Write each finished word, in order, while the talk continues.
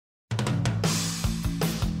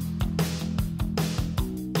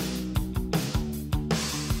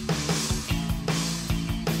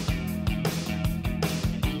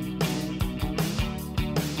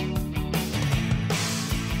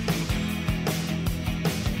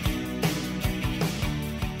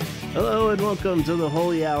Hello and welcome to the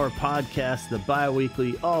Holy Hour Podcast, the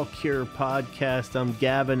bi-weekly all-cure podcast. I'm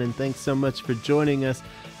Gavin and thanks so much for joining us.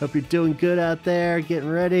 Hope you're doing good out there, getting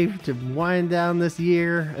ready to wind down this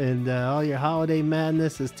year and all your holiday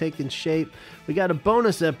madness is taking shape. We got a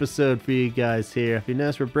bonus episode for you guys here. If you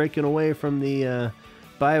notice, we're breaking away from the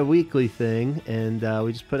bi-weekly thing and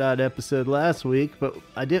we just put out an episode last week, but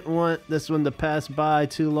I didn't want this one to pass by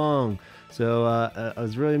too long. So I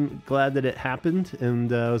was really glad that it happened,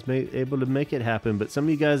 and I was able to make it happen. But some of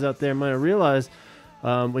you guys out there might have realized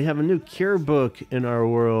we have a new Cure book in our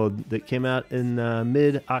world that came out in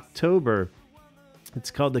mid-October. It's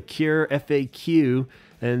called The Cure FAQ,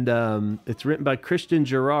 and it's written by Christian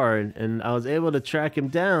Gerard. And I was able to track him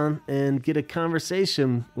down and get a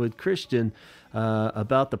conversation with Christian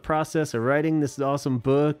about the process of writing this awesome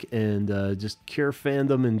book and just Cure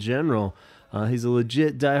fandom in general. He's a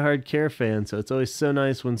legit diehard Cure fan, so it's always so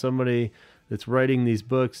nice when somebody that's writing these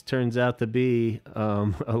books turns out to be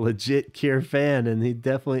a legit Cure fan, and he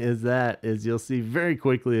definitely is that, as you'll see very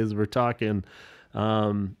quickly as we're talking.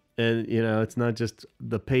 And, you know, it's not just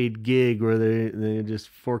the paid gig where they're just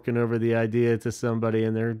forking over the idea to somebody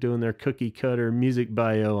and they're doing their cookie cutter music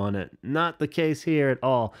bio on it. Not the case here at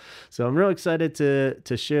all. So I'm real excited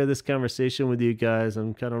to share this conversation with you guys.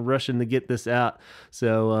 I'm kind of rushing to get this out.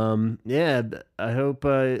 So, yeah, I hope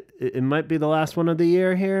it might be the last one of the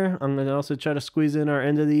year here. I'm going to also try to squeeze in our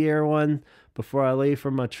end of the year one before I leave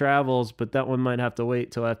for my travels, but that one might have to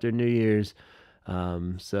wait till after New Year's.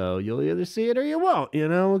 So you'll either see it or you won't, you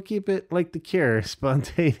know, we'll keep it like the Cure,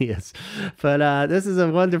 spontaneous. But this is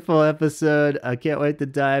a wonderful episode. I can't wait to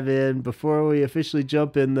dive in. Before we officially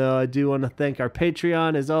jump in, though, I do want to thank our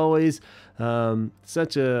Patreon, as always.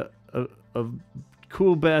 Such a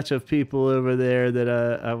cool batch of people over there that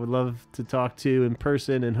I would love to talk to in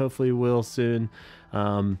person and hopefully will soon.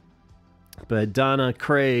 But Donna,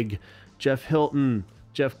 Craig, Jeff Hilton,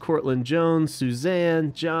 Jeff Cortland Jones,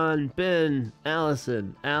 Suzanne, John, Ben,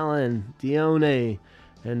 Allison, Alan, Dione,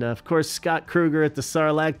 and of course Scott Kruger at the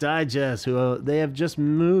Sarlacc Digest, who they have just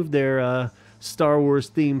moved their Star Wars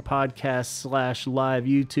themed podcast / live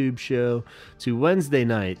YouTube show to Wednesday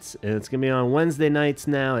nights, and it's gonna be on Wednesday nights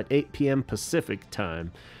now at 8 p.m. Pacific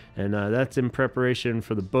time. And that's in preparation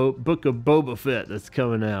for the Book of Boba Fett that's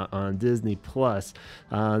coming out on Disney Plus.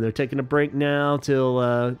 They're taking a break now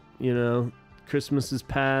till Christmas is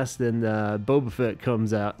past and Boba Fett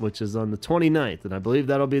comes out, which is on the 29th, and I believe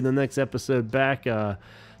that'll be the next episode back.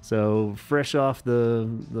 So fresh off the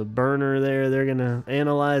burner there, they're gonna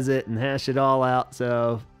analyze it and hash it all out.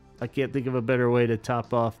 So I can't think of a better way to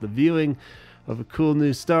top off the viewing of a cool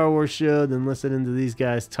new Star Wars show than listening to these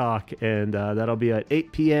guys talk, and that'll be at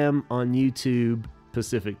 8 p.m. on YouTube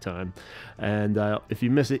Pacific time. And if you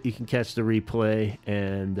miss it, you can catch the replay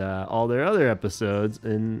and all their other episodes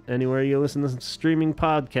and anywhere you listen to streaming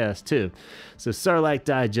podcasts too. So Sarlacc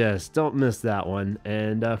Digest, don't miss that one.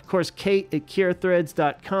 And of course, Kate at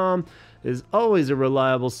CureThreads.com is always a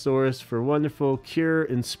reliable source for wonderful Cure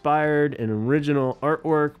inspired and original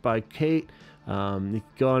artwork by Kate. You can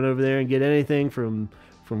go on over there and get anything from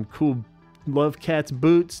cool Love Cats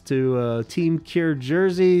boots to Team Cure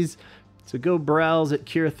jerseys. So go browse at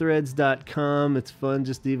CureThreads.com. It's fun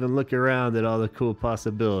just to even look around at all the cool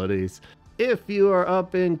possibilities. If you are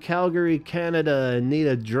up in Calgary, Canada and need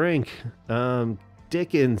a drink,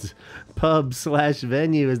 Dickens Pub /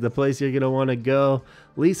 venue is the place you're going to want to go.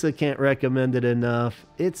 Lisa can't recommend it enough.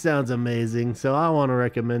 It sounds amazing, so I want to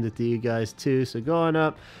recommend it to you guys too. So go on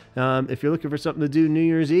up. If you're looking for something to do New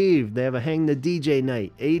Year's Eve, they have a Hang the DJ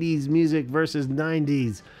night, 80s music versus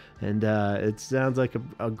 90s. And it sounds like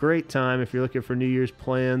a great time. If you're looking for New Year's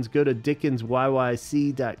plans, go to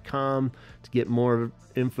dickensyyc.com to get more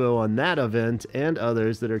info on that event and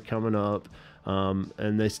others that are coming up.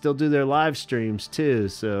 And they still do their live streams too.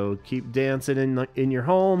 So keep dancing in your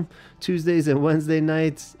home. Tuesdays and Wednesday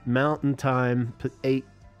nights, Mountain Time, 8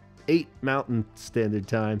 Mountain Standard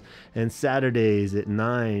Time, and Saturdays at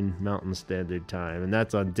 9 Mountain Standard Time. And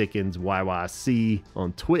that's on Dickens YYC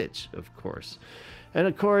on Twitch, of course. And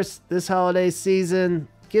of course, this holiday season,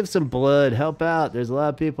 give some blood, help out. There's a lot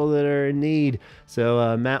of people that are in need.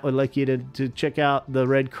 So Matt would like you to check out the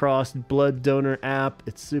Red Cross Blood Donor app.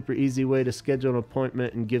 It's a super easy way to schedule an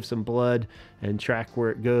appointment and give some blood and track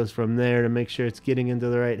where it goes from there to make sure it's getting into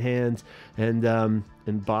the right hands and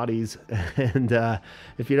bodies. And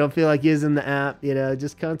if you don't feel like using the app,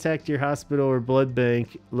 just contact your hospital or blood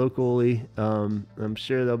bank locally. I'm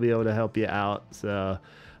sure they'll be able to help you out. So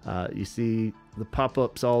you see the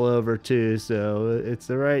pop-ups all over too, so it's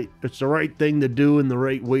the right thing to do and the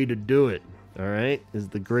right way to do it. All right, as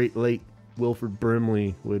the great late Wilford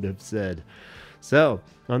Brimley would have said. So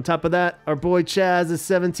on top of that, our boy Chaz is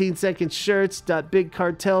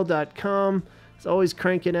 17secondshirts.bigcartel.com. He's always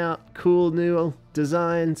cranking out cool new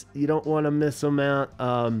designs. You don't want to miss them out.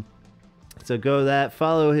 So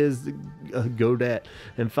follow his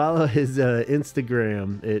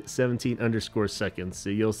Instagram at 17_seconds. So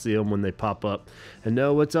you'll see them when they pop up and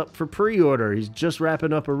know what's up for pre-order. He's just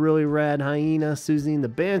wrapping up a really rad Hyena, Susie and the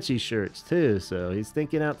Banshee shirts too. So he's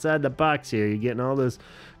thinking outside the box here. You're getting all those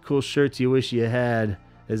cool shirts you wish you had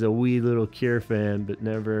as a wee little Cure fan but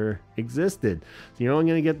never existed. So you're only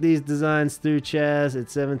going to get these designs through Chaz at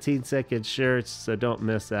 17 Second Shirts, so don't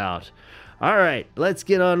miss out. All right, let's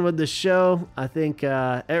get on with the show. I think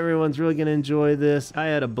everyone's really going to enjoy this. I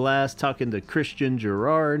had a blast talking to Christian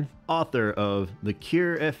Gerard, author of The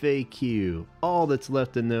Cure FAQ, all that's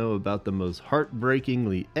left to know about the most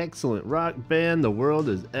heartbreakingly excellent rock band the world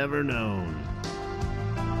has ever known.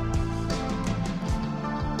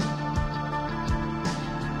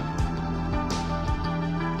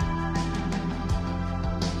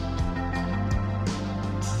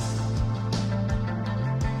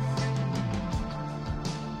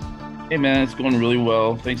 Hey man, it's going really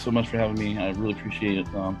well. Thanks so much for having me. I really appreciate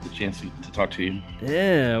the chance to talk to you.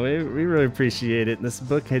 Yeah, we really appreciate it. This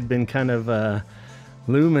book had been kind of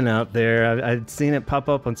looming out there. I'd seen it pop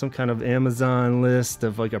up on some kind of Amazon list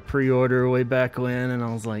of like a pre-order way back when, and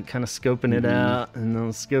I was like kind of scoping it out, and I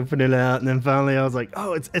was scoping it out, and then finally I was like,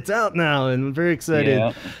 oh, it's out now, and I'm very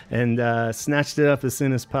excited, and snatched it up as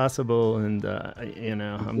soon as possible, and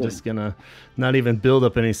I'm just gonna not even build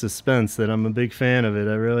up any suspense that I'm a big fan of it.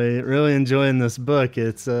 I really enjoying this book.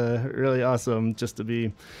 It's really awesome just to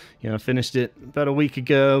be, finished it about a week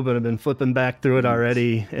ago, but I've been flipping back through it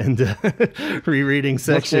already and rereading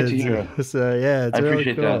sections. So yeah, it's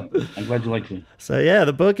really cool. I appreciate that. I'm glad you liked it. So yeah,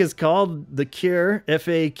 the book is called The Cure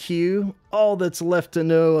FAQ, all that's left to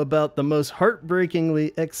know about the most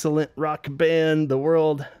heartbreakingly excellent rock band the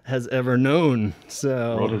world has ever known.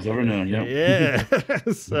 So world has ever known, yeah.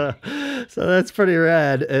 So that's pretty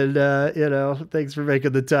rad. And thanks for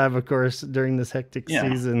making the time, of course, during this hectic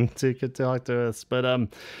season to talk to us. But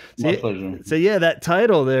my pleasure. So yeah, that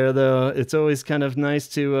title there though, it's always kind of nice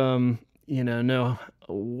to know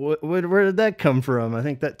where did that come from. I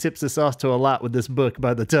think that tips us off to a lot with this book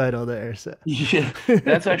by the title there. So yeah,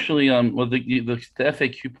 that's actually the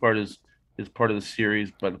FAQ part is part of the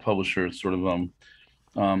series by the publisher. It's sort of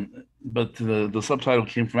but the subtitle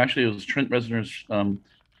came from, actually it was Trent Reznor's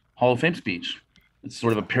Hall of Fame speech. It's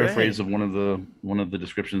sort of a paraphrase of one of the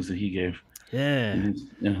descriptions that he gave. Yeah,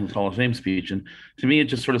 in his Hall of Fame speech, and to me, it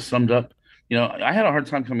just sort of summed up. I had a hard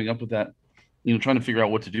time coming up with that. Trying to figure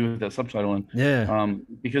out what to do with that subtitle, and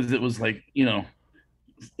because it was like,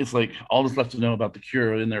 it's like all that's left to know about the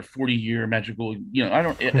Cure in their 40-year magical.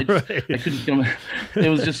 I couldn't come. It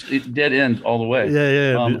was just dead end all the way.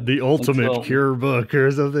 Yeah, the ultimate Cure book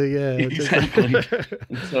or something. Yeah, exactly.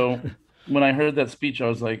 And so when I heard that speech, I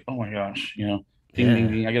was like, oh my gosh,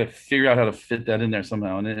 ding, ding. I got to figure out how to fit that in there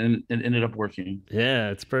somehow, and it ended up working. Yeah,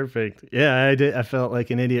 it's perfect. Yeah, I felt like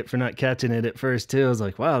an idiot for not catching it at first too. I was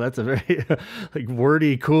like, wow, that's a very like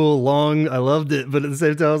wordy, cool, long. I loved it, but at the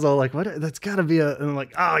same time, I was all like, what? That's got to be a. And I'm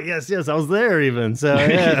like, oh yes, I was there even. So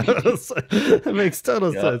yeah, that makes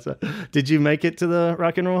total sense. Did you make it to the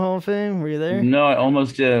Rock and Roll Hall of Fame? Were you there? No, I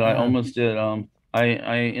almost did.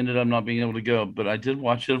 I ended up not being able to go, but I did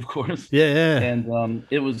watch it, of course. Yeah. And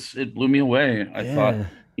it blew me away. I thought,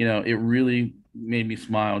 it really made me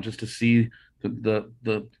smile just to see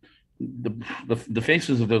the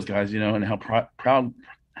faces of those guys, and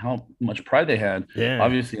how much pride they had,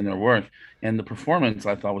 obviously, in their work. And the performance,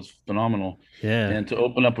 I thought, was phenomenal. Yeah. And to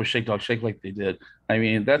open up with Shake Dog Shake like they did, I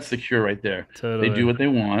mean, that's the Cure right there. Totally. They do what they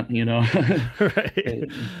want, Right.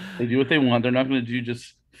 They do what they want. They're not going to do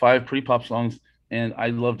just 5 pretty pop songs. And I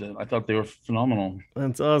loved it. I thought they were phenomenal.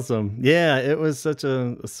 That's awesome. Yeah, it was such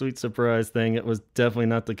a sweet surprise thing. It was definitely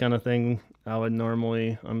not the kind of thing I would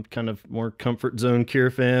normally. I'm kind of more comfort zone Cure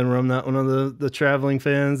fan, where I'm not one of the traveling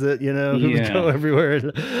fans that, who go everywhere.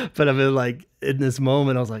 But I've been like, in this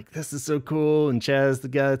moment, I was like, this is so cool. And Chaz, the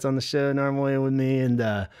guy that's on the show normally with me, and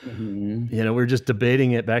we were just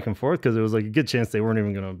debating it back and forth because it was like a good chance they weren't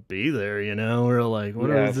even going to be there. We were like,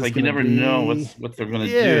 what is this? Like you never know what they're going to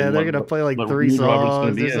do. Yeah, they're going to play like 3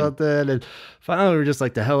 songs or something. And finally, we were just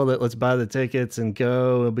like, the hell with it. Let's buy the tickets and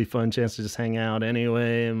go. It'll be a fun chance to just hang out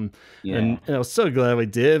anyway. And I was so glad we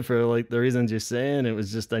did for like the reasons you're saying. It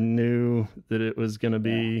was just I knew that it was going to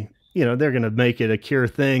be. They're going to make it a Cure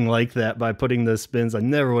thing like that by putting the spins. I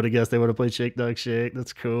never would have guessed they would have played Shake Dog Shake.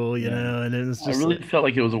 That's cool, and it was just. I really felt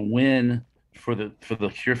like it was a win for the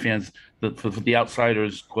Cure fans, for the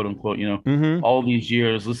outsiders, quote unquote. All these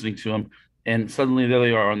years listening to them, and suddenly there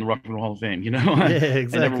they are on the Rock and Roll Hall of Fame. Yeah, I never would have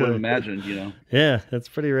exactly. imagined. Yeah, that's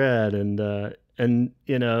pretty rad. And and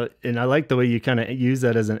I like the way you kind of use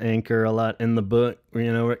that as an anchor a lot in the book,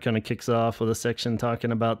 where it kind of kicks off with a section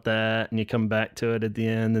talking about that, and you come back to it at the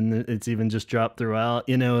end, and it's even just dropped throughout,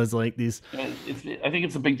 as like these. I think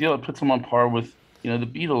it's a big deal. It puts them on par with the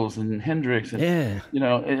Beatles and Hendrix, and Yeah,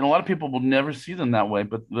 and a lot of people will never see them that way,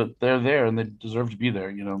 but they're there and they deserve to be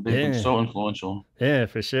there. They've been yeah, so influential. yeah,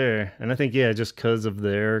 for sure. And I think just because of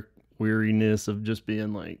their weariness of just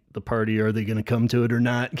being like the party, are they going to come to it or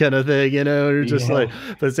not, kind of thing, or just like, Yeah.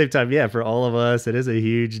 but at the same time, yeah, for all of us it is a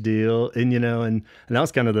huge deal. And that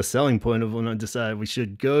was kind of the selling point of when I decided we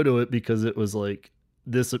should go to it, because it was like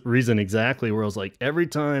this reason exactly, where I was like, every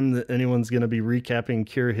time that anyone's going to be recapping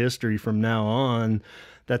Cure history from now on,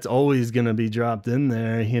 that's always going to be dropped in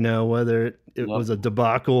there, whether it Yep. was a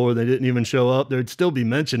debacle or they didn't even show up, they'd still be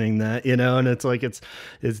mentioning that, and it's like, it's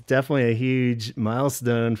definitely a huge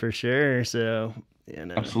milestone for sure. So,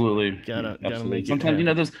 Absolutely. gotta Absolutely. make it Sometimes,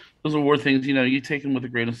 happen. those award things, you take them with a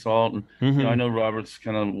grain of salt. And, I Hmm. know Robert's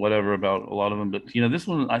kind of whatever about a lot of them, but, this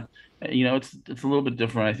one, it's a little bit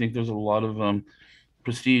different. I think there's a lot of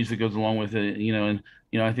prestige that goes along with it, and,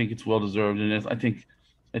 I think it's well deserved. And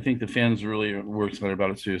I think the fans really were excited about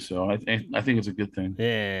it too. So I think it's a good thing.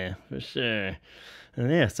 Yeah, for sure. And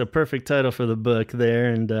yeah, so perfect title for the book there.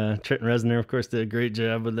 And Trenton Reznor, of course, did a great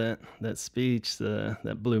job with that speech. So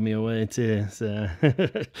that blew me away too. So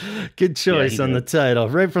good Yeah, choice he on the did. title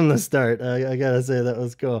right from the start. I gotta say that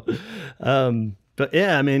was cool. But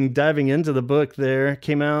yeah, I mean, diving into the book there,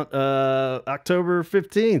 came out October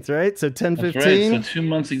 15th, right? So ten That's right. So fifteen. 2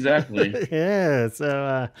 months exactly. Yeah,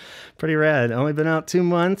 so pretty rad. Only been out 2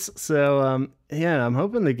 months, so yeah, I'm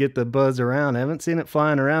hoping to get the buzz around. I haven't seen it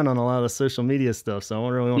flying around on a lot of social media stuff, so I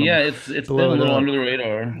don't really want Yeah, to it's been blow a it little up. under the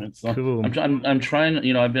radar. It's Cool. I'm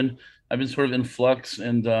trying. I've been sort of in flux,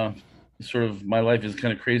 and sort of my life is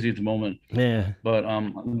kind of crazy at the moment. Yeah. But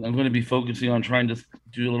I'm going to be focusing on trying to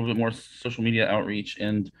do a little bit more social media outreach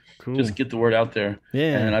and Cool. just get the word out there.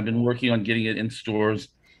 Yeah. And I've been working on getting it in stores.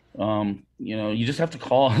 You just have to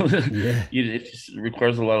call. Yeah. It just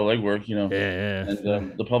requires a lot of legwork, Yeah. and Yeah.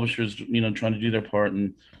 the publishers, trying to do their part.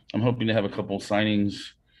 And I'm hoping to have a couple of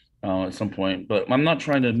signings at some point. But I'm not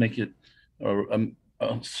trying to make it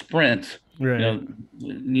a sprint. Right.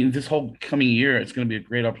 This whole coming year, it's going to be a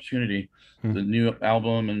great opportunity. Hmm. The new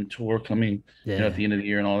album and tour coming, at Yeah. the end of the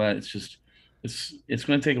year and all that. It's just, it's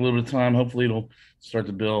going to take a little bit of time. Hopefully, it'll start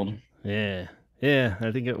to build. Yeah. Yeah,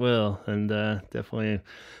 I think it will. And definitely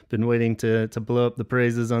been waiting to blow up the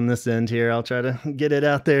praises on this end here. I'll try to get it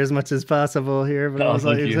out there as much as possible here, but I Oh, was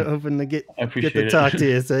like thank you. hoping to I get to appreciate talk to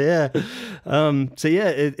it. you. So yeah.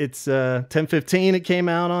 It's 10/15 it came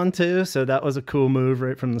out on too. So that was a cool move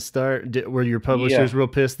right from the start. Were your publishers Yeah. real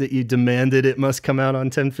pissed that you demanded it must come out on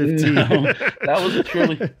 10/15? No, that was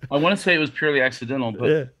purely, I want to say it was purely accidental,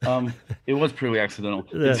 but Yeah. it was purely accidental.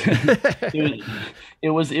 Yeah. It,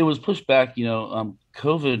 it was pushed back.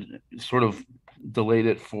 COVID sort of delayed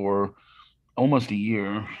it for almost a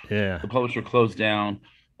year. Yeah. The publisher closed down,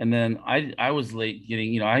 and then I was late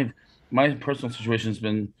getting. My personal situation has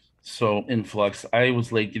been so in flux. I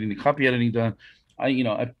was late getting the copy editing done.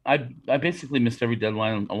 I basically missed every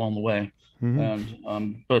deadline along the way, Hmm.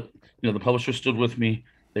 and but the publisher stood with me.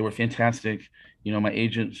 They were fantastic. My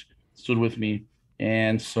agent stood with me,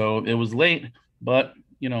 and so it was late, but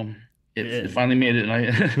it Yeah. finally made it, and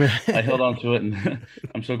I held on to it, and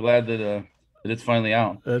I'm so glad that it's finally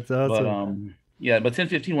out. That's But awesome. yeah, but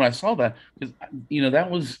 10/15 when I saw that, because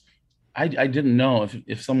that was, I didn't know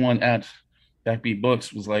if someone at Backbeat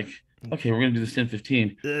Books was like, okay, we're gonna do this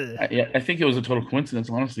 10/15. Yeah, I think it was a total coincidence,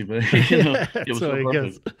 honestly, but Yeah, it that's was so what I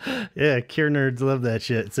guess. perfect. Yeah, Cure nerds love that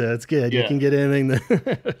shit, so it's good. You Yeah. can get anything that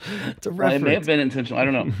it's a It may have reference. been intentional. I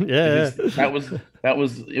don't know, Yeah. because that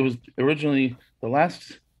was it was originally the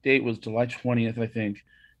last date was July 20th, I think,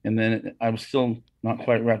 and then I was still not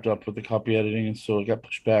quite wrapped up with the copy editing, and so it got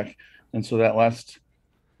pushed back. And so that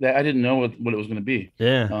I didn't know what it was going to be.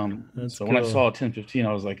 Yeah, that's So when I cool. saw 10/15,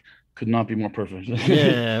 I was like, could not be more perfect.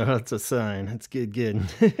 Yeah, well, that's a sign. That's good, good.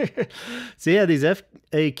 So yeah, these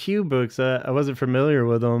FAQ books, I wasn't familiar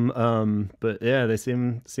with them, but yeah, they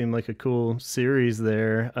seem like a cool series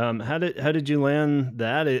there. How did you land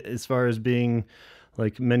that as far as being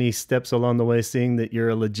like many steps along the way, seeing that you're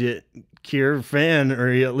a legit Cure fan,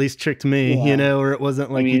 or you at least tricked me, Yeah, or it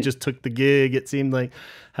wasn't I like you mean, just took the gig. It seemed like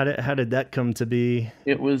how did that come to be?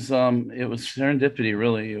 it was serendipity,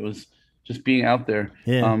 really. It was just being out there.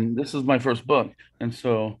 Yeah. This is my first book, and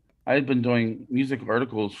so I had been doing music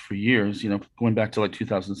articles for years, going back to like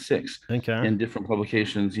 2006 Okay. in different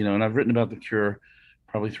publications, and I've written about The Cure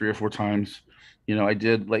probably 3 or 4 times. I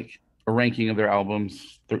did like a ranking of their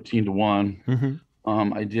albums, 13 to 1.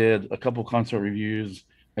 I did a couple concert reviews.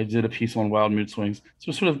 I did a piece on Wild Mood Swings.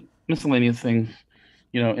 So sort of miscellaneous things,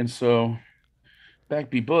 and so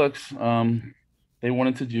Backbeat Books, they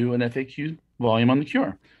wanted to do an FAQ volume on The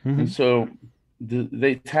Cure. And so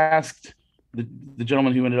they tasked the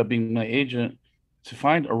gentleman who ended up being my agent to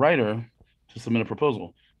find a writer to submit a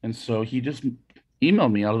proposal. And so he just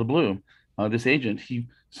emailed me out of the blue. This agent, he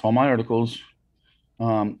saw my articles.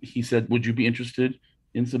 He said, "Would you be interested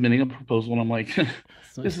in submitting a proposal?" And I'm like,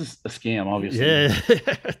 this is a scam, obviously. Yeah.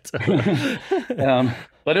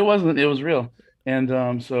 But it wasn't. It was real.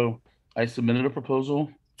 And so I submitted a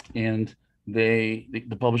proposal, and the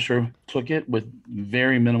publisher took it with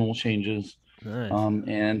very minimal changes. Nice.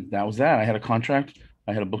 And that was that. I had a contract.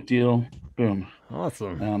 I had a book deal. Boom.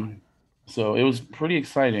 Awesome. So it was pretty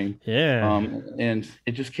exciting. Yeah. And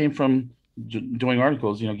it just came from doing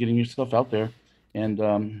articles, getting your stuff out there. And,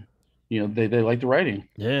 they like the writing.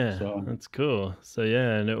 Yeah. So that's cool. So,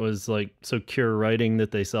 yeah. And it was like, so Cure writing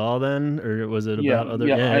that they saw then, or was it about other,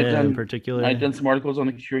 in particular? I'd done some articles on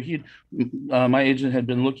the Cure. My agent had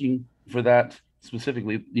been looking for that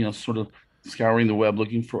specifically, sort of scouring the web,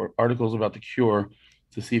 looking for articles about the Cure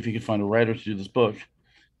to see if he could find a writer to do this book.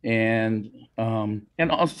 And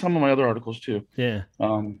also some of my other articles too. Yeah.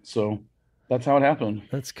 So that's how it happened.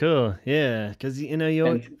 That's cool. Yeah. Because,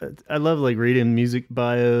 I love like reading music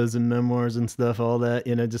bios and memoirs and stuff, all that,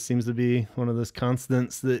 just seems to be one of those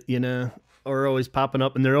constants that, are always popping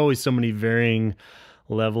up. And there are always so many varying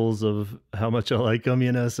levels of how much I like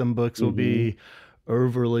them. Some books will be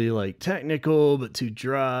overly like technical but too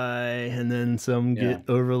dry, and then some get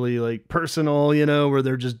overly like personal, where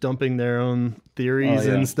they're just dumping their own theories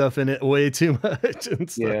and stuff in it way too much and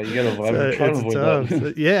stuff. Yeah, you gotta try to avoid tough.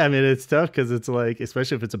 that. Yeah, I mean, it's tough because it's like,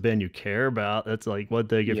 especially if it's a band you care about, that's like one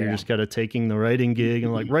thing. If you're just kind of taking the writing gig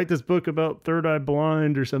and like, write this book about Third Eye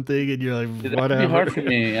Blind or something, and you're like, whatever. That'd be hard for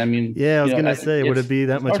me. I mean, I was gonna say, would it be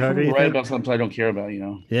that much harder to write about something I don't care about?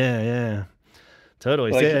 Yeah.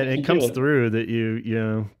 Totally. Like, and it comes through that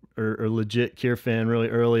you are legit Cure fan really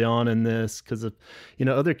early on in this, because of,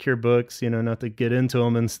 other Cure books, not to get into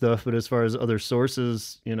them and stuff, but as far as other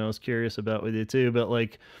sources, I was curious about with you too. But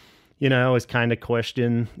like, I always kind of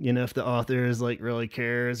question, if the author is like really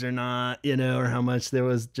cares or not, or how much there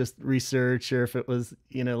was just research, or if it was,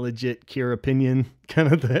 legit Cure opinion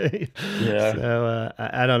kind of thing. Yeah. So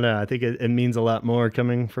I don't know. I think it means a lot more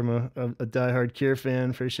coming from a diehard Cure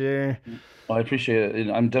fan for sure. Well, I appreciate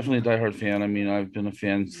it. I'm definitely a diehard fan. I mean, I've been a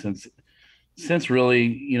fan since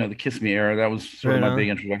really, the Kiss Me era. That was sort of my big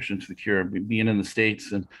introduction to the Cure, being in the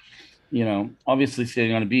States, and, obviously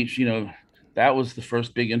sitting on a beach, that was the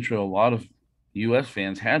first big intro a lot of US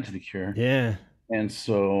fans had to the Cure. Yeah. And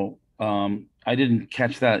so I didn't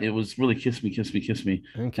catch that. It was really Kiss Me, Kiss Me, Kiss Me.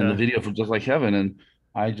 Okay. And the video for Just Like Heaven. And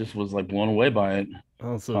I just was like blown away by it.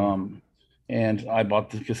 Awesome. And I bought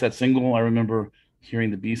the cassette single. I remember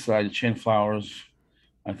hearing the B-side, Chin Flowers.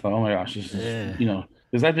 I thought, oh my gosh, this is,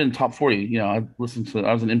 because I've been top 40. I was an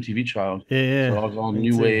MTV child. Yeah. So I was all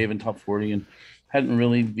new wave and top 40, and hadn't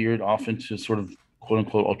really veered off into sort of quote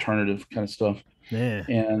unquote alternative kind of stuff. Yeah.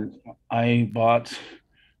 And I bought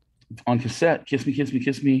on cassette Kiss Me, Kiss Me,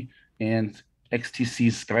 Kiss Me and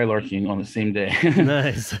XTC's Skylarking on the same day.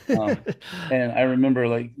 Nice. And I remember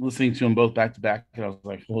like listening to them both back to back, and I was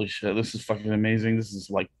like, holy shit, this is fucking amazing. This is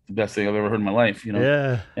like the best thing I've ever heard in my life,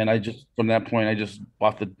 Yeah. And from that point, I just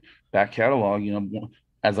bought the back catalog,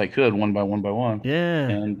 as I could, one by one. Yeah.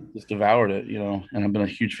 And just devoured it, and I've been a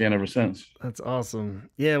huge fan ever since. That's awesome.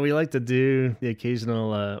 Yeah, we like to do the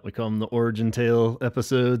occasional, we call them the origin tale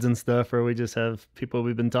episodes and stuff, where we just have people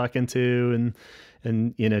we've been talking to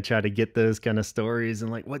and try to get those kind of stories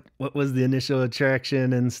and like what was the initial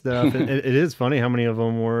attraction and stuff. And it is funny how many of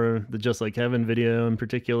them were the Just Like Heaven video in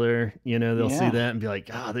particular. They'll see that and be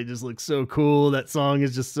like, they just look so cool. That song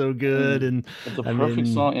is just so good. And it's a perfect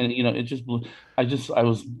song. And it just I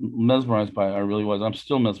was mesmerized by it. I really was. I'm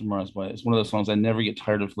still mesmerized by it. It's one of those songs I never get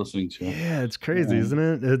tired of listening to. Yeah, it's crazy, isn't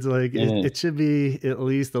it? It's like it should be at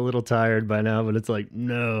least a little tired by now, but it's like,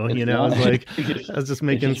 no, I was just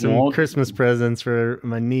making some Christmas presents for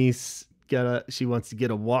my niece. She wants to get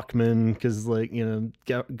a Walkman because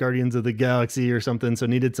Guardians of the Galaxy or something, so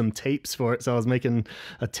needed some tapes for it. So I was making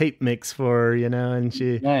a tape mix for her, and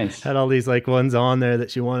she had all these like ones on there that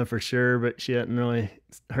she wanted for sure, but she hadn't really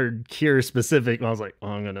heard Cure specific, and I was like,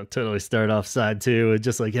 well, I'm gonna totally start off side 2 with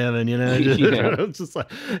Just Like Heaven, just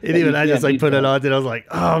like, and even I just like put it on, and I was like,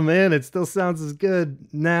 oh man, it still sounds as good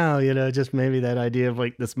now, just maybe that idea of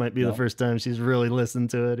like this might be the first time she's really listened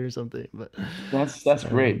to it or something. But that's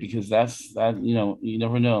great, because that you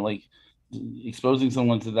never know, like exposing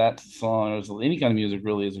someone to that song or any kind of music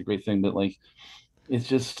really is a great thing. But like, it's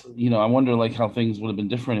just, I wonder like how things would have been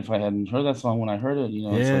different if I hadn't heard that song when I heard it.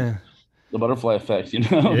 It's like the butterfly effect,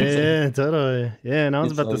 Yeah, totally. Yeah, and I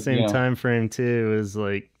was about like, the same time frame too. As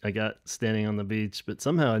like I got Standing on the Beach, but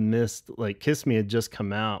somehow I missed like Kiss Me had just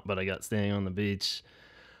come out, but I got Standing on the Beach,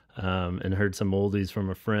 and heard some oldies from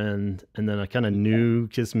a friend, and then I kind of knew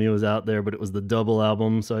Kiss Me was out there, but it was the double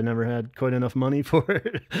album, so I never had quite enough money for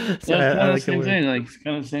it. So yeah, kind of the same thing. Like it's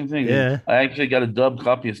kind of the same thing. Yeah, I actually got a dubbed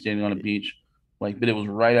copy of Standing on a Beach, like, but it was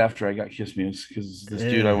right after I got Kiss Me, because this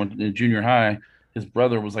dude I went in junior high, his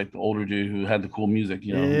brother was like the older dude who had the cool music,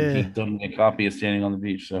 and he dubbed me a copy of Standing on the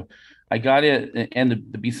Beach. So I got it, and the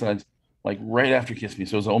B-sides like right after Kiss Me.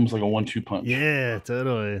 So it was almost like a 1-2 punch. Yeah,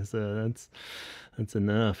 totally. So that's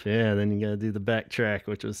enough. Yeah, then you got to do the backtrack,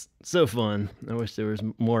 which was so fun. I wish there was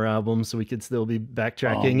more albums so we could still be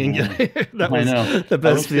backtracking and get that was the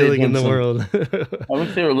best feeling in the world. I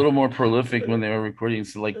wish they were a little more prolific when they were recording,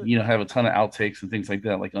 so like, have a ton of outtakes and things like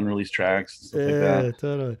that, like unreleased tracks and stuff like that.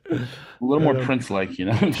 Totally. A little more Prince-like,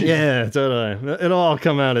 Yeah, totally. It'll all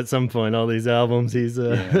come out at some point, all these albums he's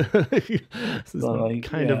kind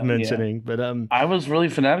of mentioning. But I was really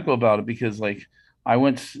fanatical about it because like I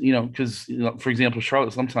went, because, for example,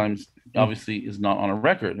 Charlotte Sometimes obviously is not on a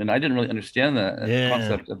record, and I didn't really understand that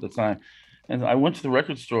concept at the time. And I went to the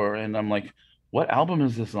record store, and I'm like, what album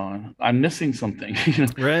is this on? I'm missing something.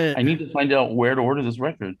 Right. I need to find out where to order this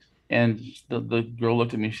record. And the girl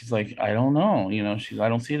looked at me. She's like, I don't know. I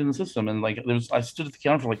don't see it in the system. And like, I stood at the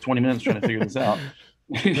counter for like 20 minutes trying to figure this out.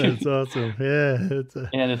 That's awesome. Yeah.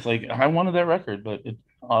 And it's like, I wanted that record, but it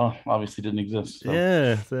obviously didn't exist. So.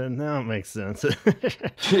 Yeah, so now it makes sense.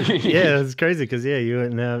 Yeah, it's crazy because you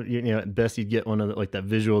wouldn't have, at best you'd get one of like that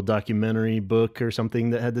visual documentary book or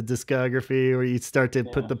something that had the discography, where you'd start to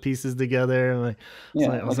put the pieces together. Like a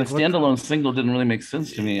standalone single didn't really make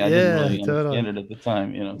sense to me. I didn't really understand it at the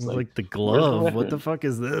time. It's like The Glove. What the fuck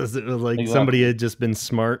is this? It was like somebody had just been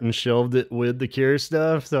smart and shelved it with the Cure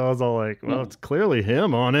stuff. So I was all like, well, it's clearly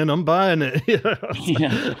him on it. I'm buying it.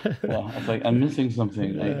 I was like, I'm missing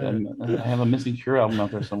something. I have a missing Cure album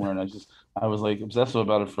out there somewhere, and I was like obsessive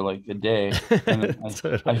about it for like a day, and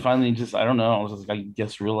I finally I don't know, I was I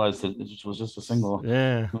guess realized that it was just a single.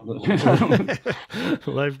 Yeah.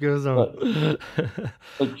 Life goes on.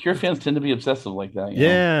 But Cure fans tend to be obsessive like that.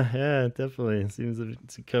 Yeah, definitely. It seems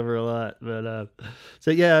to cover a lot. But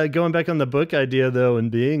so yeah, going back on the book idea though,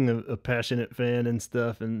 and being a passionate fan and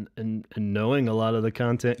stuff, and knowing a lot of the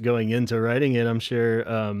content going into writing it, I'm sure.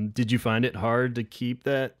 Did you find it hard to keep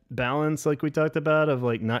that balance, like we talked about, of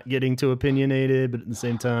like not getting too opinionated, but at the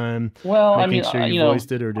same time, making sure you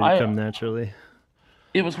voiced it, or did it come naturally?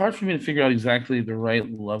 It was hard for me to figure out exactly the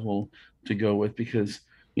right level to go with, because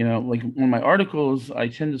like when my articles, I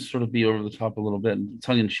tend to sort of be over the top a little bit,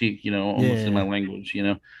 tongue in cheek, almost in my language.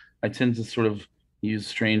 I tend to sort of use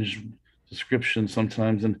strange descriptions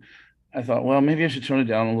sometimes, and I thought, well, maybe I should tone it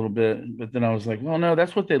down a little bit. But then I was like, well, no,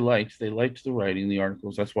 that's what they liked. They liked the writing, the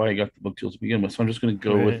articles. That's why I got the book deal to begin with. So I'm just going to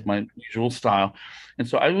go with my usual style. And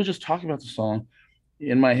so I would just talk about the song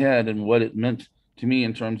in my head and what it meant to me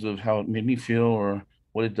in terms of how it made me feel or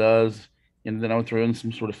what it does. And then I would throw in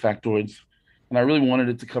some sort of factoids. And I really wanted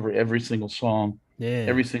it to cover every single song,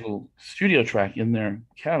 every single studio track in their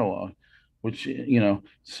catalog, which,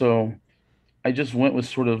 so I just went with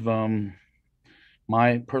sort of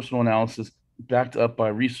my personal analysis backed up by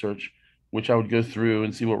research, which I would go through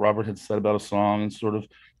and see what Robert had said about a song, and sort of,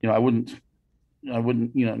 I wouldn't,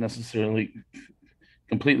 necessarily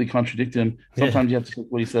completely contradict him. Sometimes you have to take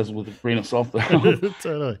what he says with a grain of salt, though.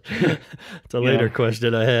 Totally. It's a later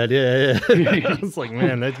question I had. Yeah. It's like,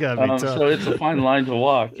 man, that's gotta be tough. So it's a fine line to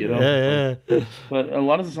walk, But a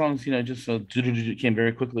lot of the songs, just came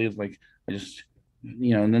very quickly. It's like I just,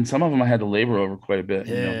 and then some of them I had to labor over quite a bit.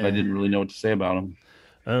 I didn't really know what to say about them.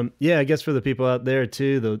 I guess for the people out there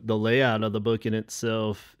too, the layout of the book in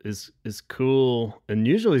itself is cool, and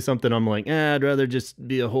usually something I'm like, I'd rather just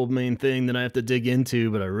be a whole main thing than I have to dig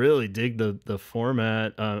into, but I really dig the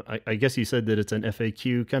format. I guess you said that it's an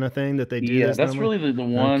FAQ kind of thing that they do. Yeah, that's normally really the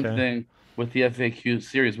one thing with the FAQ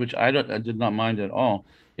series, which I did not mind at all,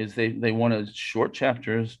 is they wanted short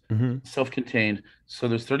chapters, self-contained. So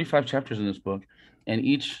there's 35 chapters in this book, and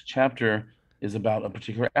each chapter is about a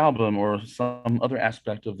particular album or some other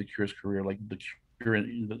aspect of the Cure's career, like the you're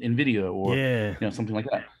in video, or something like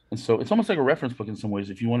that. And so it's almost like a reference book in some ways.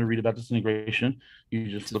 If you want to read about disintegration, you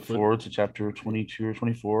just look forward to chapter 22 or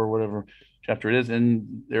 24 or whatever chapter it is,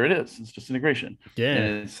 and there it is. It's disintegration.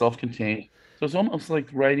 And it's self-contained. So it's almost like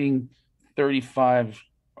writing 35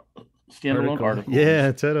 standalone articles.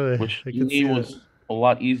 Yeah, totally. Which to me was a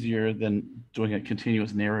lot easier than doing a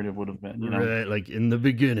continuous narrative would have been, Right, like in the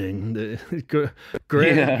beginning,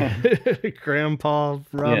 Grandpa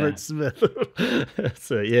Robert Smith.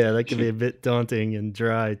 So that can be a bit daunting and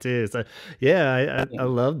dry too. So I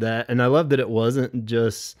love that, and I love that it wasn't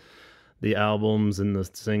just the albums and the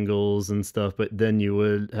singles and stuff, but then you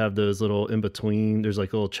would have those little in between. There's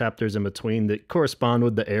like little chapters in between that correspond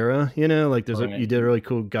with the era, like there's you did a really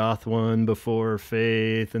cool goth one before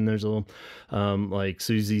Faith, and there's a little like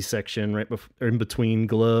Susie section right in between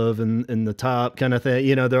Glove and the top kind of thing.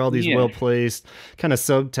 There are all these well placed kind of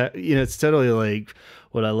it's totally like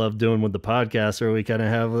what I love doing with the podcast, where we kind of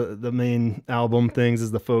have the main album things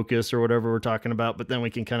as the focus or whatever we're talking about, but then we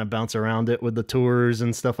can kind of bounce around it with the tours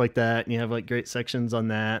and stuff like that. And you have like great sections on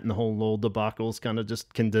that, and the whole little debacle's kind of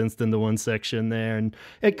just condensed into one section there, and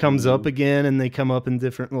it comes up again, and they come up in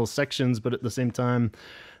different little sections, but at the same time,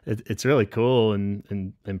 it's really cool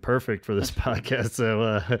and perfect for this podcast.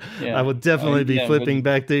 So I will definitely be flipping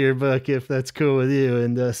back to your book if that's cool with you,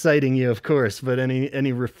 and citing you, of course. But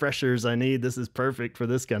any refreshers I need, this is perfect for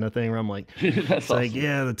this kind of thing. Where I'm like, it's awesome. Like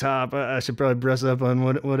the top. I should probably brush up on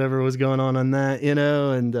whatever was going on that,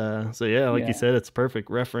 And so like you said, it's a perfect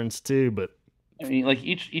reference too. But I mean, like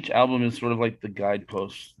each album is sort of like the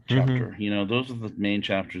guidepost chapter. Those are the main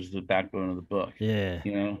chapters, the backbone of the book.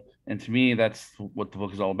 And to me, that's what the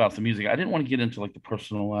book is all about. It's the music. I didn't want to get into like the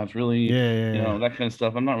personal lives, really, that kind of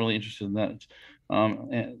stuff. I'm not really interested in that.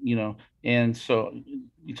 And so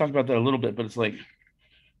you talked about that a little bit, but it's like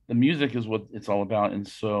the music is what it's all about. And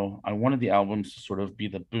so I wanted the albums to sort of be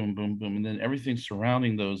the boom, boom, boom, and then everything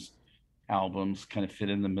surrounding those albums kind of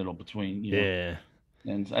fit in the middle between.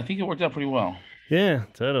 And I think it worked out pretty well. Yeah,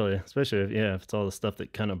 totally. Especially if it's all the stuff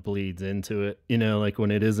that kind of bleeds into it, like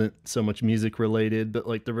when it isn't so much music related, but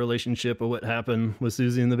like the relationship of what happened with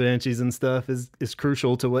Susie and the Banshees and stuff is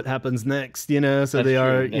crucial to what happens next, So that's they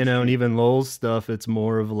are, true. And even Lowell's stuff, it's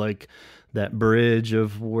more of like that bridge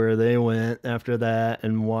of where they went after that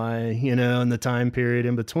and why, and the time period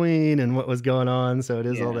in between and what was going on. So it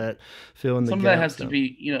is all that filling the Some gaps. of that has to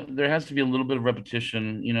be, there has to be a little bit of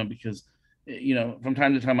repetition, because from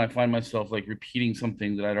time to time I find myself like repeating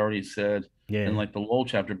something that I'd already said in like the Lowell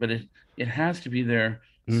chapter, but it has to be there,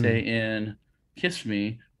 say in Kiss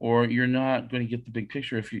Me, or you're not going to get the big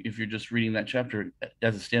picture if you're just reading that chapter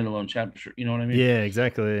as a standalone chapter. You know what I mean? Yeah,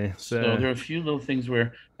 exactly. So there are a few little things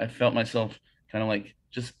where I felt myself kind of like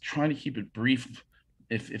just trying to keep it brief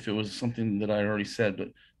if it was something that I had already said, but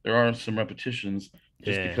there are some repetitions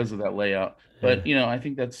just because of that layout. But I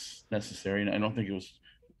think that's necessary, and I don't think it was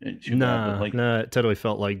too bad, but it totally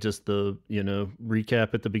felt like just the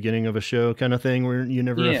recap at the beginning of a show kind of thing, where you're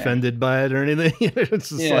never offended by it or anything. It's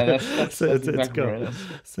just that's exactly right.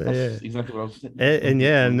 That's exactly what I was saying.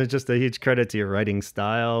 And just a huge credit to your writing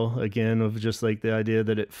style again, of just like the idea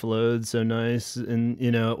that it flowed so nice, and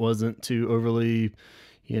it wasn't too overly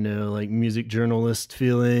like music journalist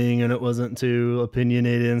feeling, and it wasn't too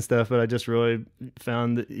opinionated and stuff, but I just really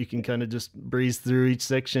found that you can kind of just breeze through each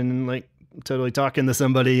section and like totally talking to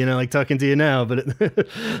somebody, like talking to you now, but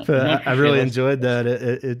I really enjoyed that.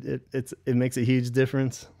 It makes a huge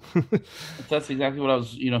difference. That's exactly what I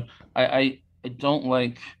was, I don't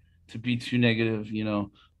like to be too negative, even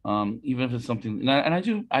if it's something,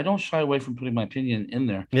 and I don't shy away from putting my opinion in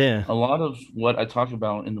there. A lot of what I talk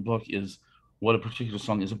about in the book is what a particular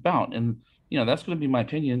song is about, and that's going to be my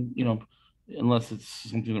opinion, unless it's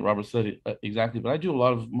something that Robert said exactly. But I do a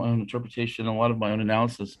lot of my own interpretation, a lot of my own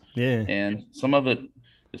analysis, and some of it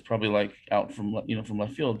is probably like out from from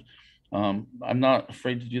left field. I'm not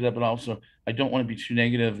afraid to do that, but also I don't want to be too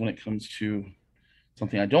negative when it comes to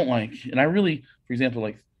something I don't like. And I really, for example,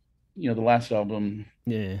 like the last album,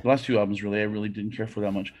 the last two albums, really, I really didn't care for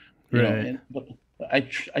that much. But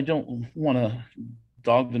I don't want to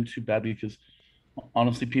dog them too bad, because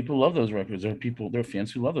honestly, people love those records. There are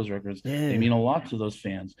fans who love those records. They mean a lot to those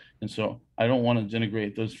fans, and so I don't want to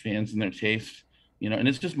denigrate those fans and their taste. And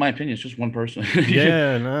it's just my opinion. It's just one person.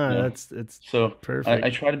 It's so perfect. I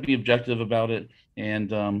try to be objective about it,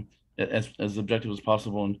 and as objective as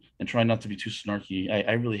possible, and try not to be too snarky.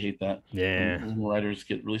 I really hate that. When writers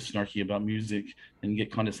get really snarky about music and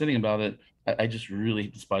get condescending about it, I just really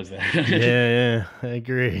despise that. Yeah, I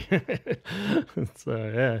agree. So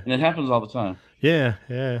yeah. And it happens all the time. Yeah,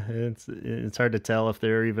 yeah. It's hard to tell if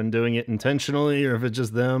they're even doing it intentionally or if it's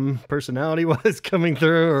just them personality wise coming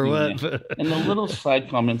through or Yeah. what. And the little side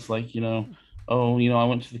comments like, oh, I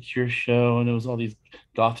went to the Cure show and it was all these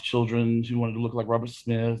goth children who wanted to look like Robert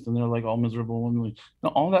Smith and they're like all miserable and like,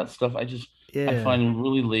 all that stuff I Yeah. find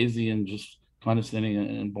really lazy and just condescending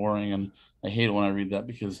and boring. And I hate it when I read that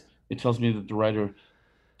because it tells me that the writer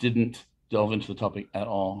didn't delve into the topic at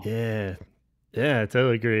all. Yeah. Yeah, I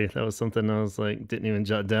totally agree. That was something I was like, didn't even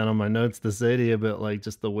jot down on my notes to say to you, but like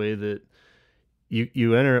just the way that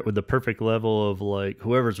you enter it with the perfect level of like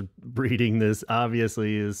whoever's reading this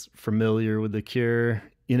obviously is familiar with the Cure,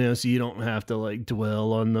 so you don't have to like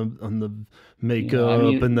dwell on the Yeah, I makeup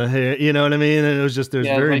and mean, the hair, you know what I mean? And it was just there's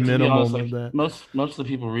yeah, very like to be honest, minimal of like that. most of the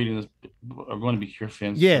people reading this are going to be Cure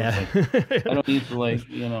fans, so it's Yeah. like I don't need to like,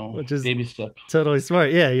 Which is baby step. totally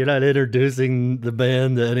smart. Yeah, you're not introducing the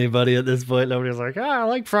band to anybody at this point. Nobody's like, I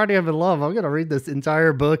like Friday I'm in Love. I'm gonna read this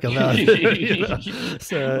entire book about it.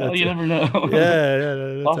 So Well, you never know.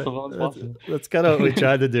 yeah, Possible. that's kind of what we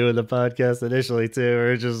tried to do in the podcast initially too.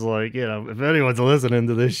 We're just like, if anyone's listening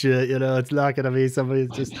to this shit, it's not gonna be somebody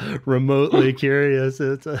that's just remotely curious.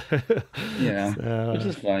 It's Yeah, so, which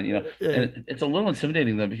is fine, yeah, and it's a little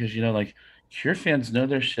intimidating though because like Cure fans know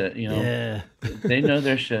their shit, yeah, they know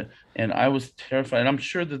their shit, and I was terrified. And I'm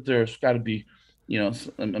sure that there's got to be, a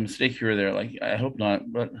mistake here or there. Like I hope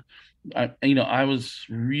not, but I was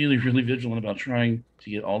really, really vigilant about trying to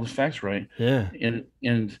get all the facts right, yeah.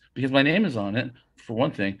 and because my name is on it for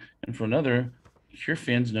one thing, and for another, Cure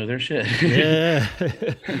fans know their shit. Yeah.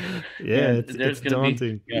 Yeah, And it's there's going to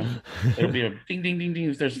be, daunting. there'll be a ding, ding, ding, ding.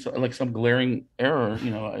 If there's like some glaring error,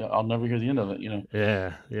 I'll never hear the end of it,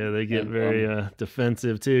 Yeah, they get And very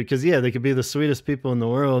defensive too, because they could be the sweetest people in the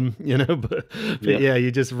world, but yeah, yeah,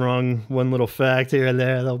 you just wrong one little fact here and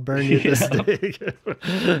there, they'll burn you at the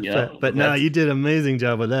stake. yeah, But no, you did an amazing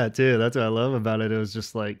job with that too. That's what I love about it. It was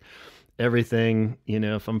just like everything,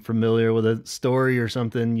 if I'm familiar with a story or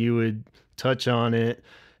something, you would touch on it.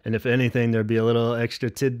 And if anything, there'd be a little extra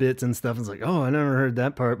tidbits and stuff. It's like, oh, I never heard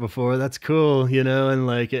that part before. That's cool, and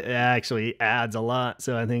like it actually adds a lot.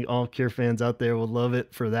 So I think all Cure fans out there will love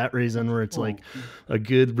it for that reason, where it's like a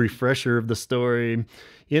good refresher of the story.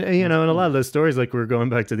 And a lot of those stories, like we're going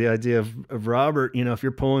back to the idea of Robert, if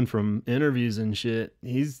you're pulling from interviews and shit,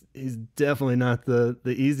 he's definitely not the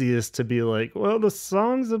easiest to be like, well, the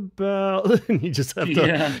song's about, and you just have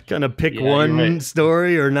to kind of pick one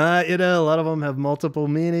story or not, a lot of them have multiple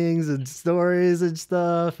meanings and stories and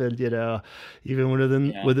stuff. And, even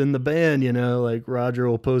within the band, like Roger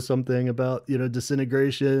will post something about,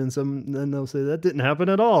 disintegration and then they'll say that didn't happen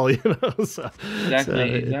at all, so,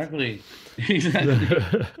 exactly.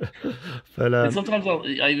 But and sometimes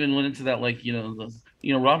I even went into that, like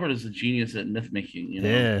Robert is a genius at myth making.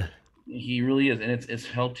 Yeah, he really is, and it's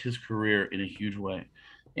helped his career in a huge way,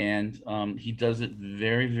 and he does it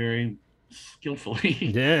very, very skillfully.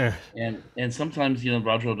 Yeah, and sometimes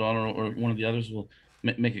Roger O'Donnell or one of the others will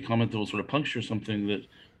make a comment that will sort of puncture something that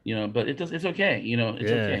but it's okay.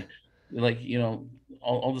 It's okay. Like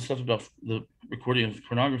all the stuff about the recording of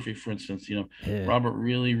pornography, for instance. Robert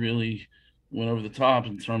really, really went over the top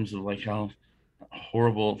in terms of like how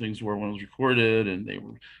horrible things were when it was recorded, and they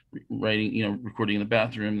were writing, recording in the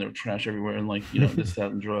bathroom. There were trash everywhere, and like this,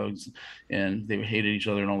 that, and drugs, and they hated each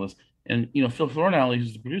other and all this. And Phil Thornalley,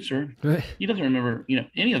 who's the producer, right. He doesn't remember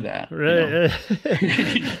any of that, right.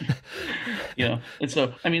 And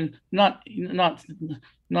so I mean, not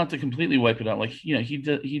to completely wipe it out, like he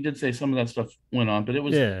did say some of that stuff went on, but it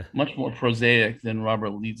was much more prosaic than Robert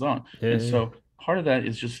leads on. And so part of that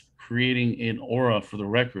is just creating an aura for the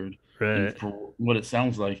record, and for what it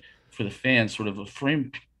sounds like for the fans, sort of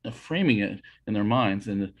framing it in their minds.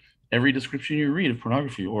 And every description you read of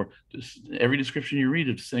pornography, or every description you read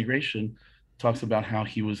of disintegration, talks about how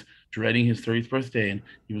he was dreading his 30th birthday and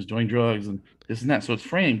he was doing drugs and this and that. So it's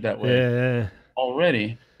framed that way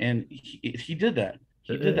already, and he did that.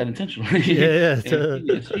 He did that intentionally.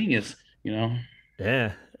 It's genius,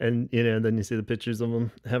 Yeah. And then you see the pictures of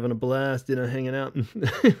them having a blast, hanging out.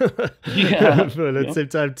 But at the same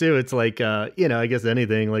time too, it's like I guess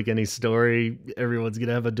anything, like any story, everyone's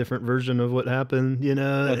gonna have a different version of what happened,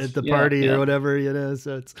 at the party or whatever,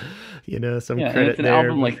 so it's some credit an there.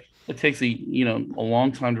 Album, like it takes a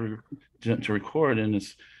long time to record, and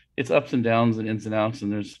it's ups and downs and ins and outs,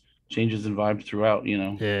 and there's changes in vibe throughout.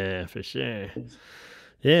 Yeah, for sure.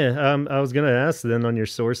 Yeah, I was gonna ask then on your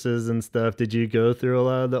sources and stuff. Did you go through a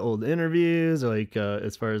lot of the old interviews, like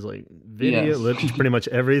as far as like video, Yes. pretty much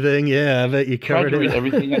everything? Yeah, I bet you Tried covered to read it.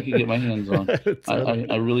 everything I could get my hands on. I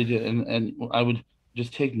Totally. really did, and I would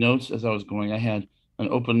just take notes as I was going. I had an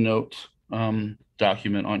open note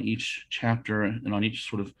document on each chapter and on each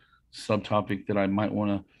sort of subtopic that I might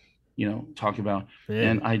want to, talk about. Yeah,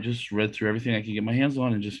 And I just read through everything I could get my hands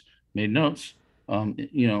on and just made notes.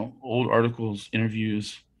 Old articles,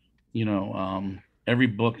 interviews, every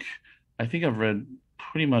book. I think I've read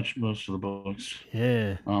pretty much most of the books.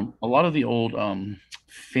 yeah, A lot of the old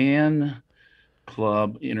fan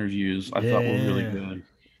club interviews I yeah, thought were really yeah. good with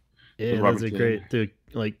Yeah, those Robert are Kidd. great. The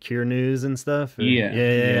like Cure News and stuff. Or, Yeah, yeah,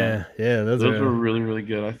 yeah. yeah, yeah. Those Those were are. really, really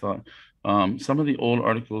good, I thought. Some of the old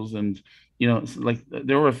articles and like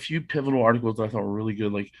there were a few pivotal articles that I thought were really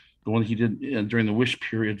good, like the one he did during the Wish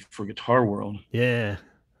period for Guitar World Yeah,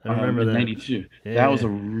 I remember in that. '92. That was Yeah.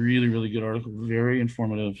 a really, really good article, very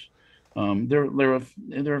informative. There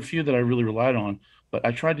are a few that I really relied on, but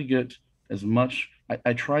I tried to get as much.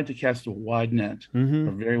 I tried to cast a wide net, a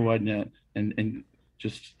Mm-hmm. very wide net, and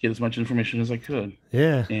just get as much information as I could.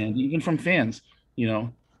 Yeah. And even from fans, you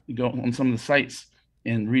know, you go on some of the sites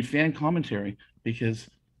and read fan commentary because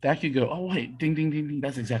that could go, oh wait, ding ding ding ding,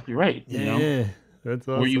 that's exactly right, Yeah. That's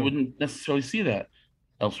where you awesome. wouldn't necessarily see that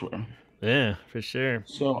elsewhere. Yeah, for sure.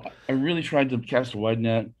 So I really tried to cast a wide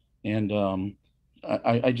net, and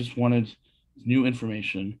I just wanted new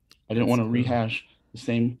information. I didn't That's want to cool. rehash the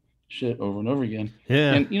same shit over and over again.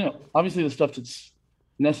 Yeah. And obviously the stuff that's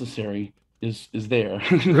necessary is there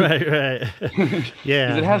Right, right. because it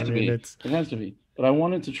Yeah, has I to mean be. it's It has to be. But I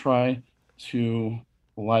wanted to try to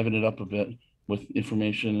liven it up a bit with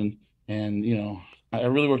information and I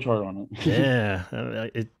really worked hard on it. yeah,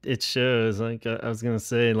 it shows. Like I was gonna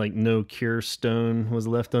say, like no cure stone was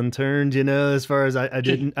left unturned. As far as I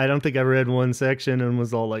don't think I read one section and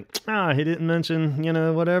was all like, he didn't mention,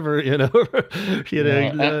 whatever, Yeah.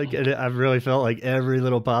 I really felt like every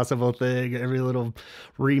little possible thing, every little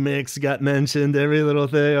remix got mentioned, every little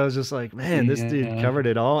thing. I was just like, man, this dude Yeah. covered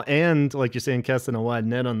it all. And like you're saying, casting a wide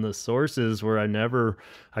net on the sources where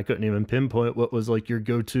I couldn't even pinpoint what was like your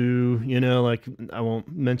go-to, like I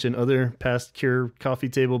won't mention other past Cure coffee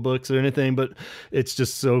table books or anything, but it's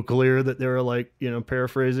just so clear that they were like,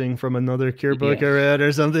 paraphrasing from another Cure book I Yes. read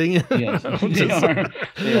or something. Yes. They Just, are.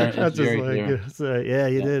 They are. I It's just very like, clear. so yeah,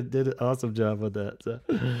 you Yeah. did an awesome job with that.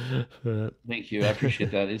 So, Thank you. I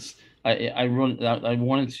appreciate that. I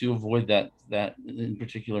wanted to avoid that in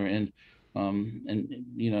particular, and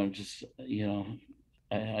just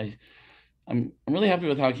I I'm really happy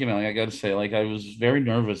with how it came out. Like, I got to say, like I was very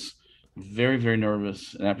nervous, very very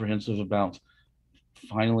nervous and apprehensive about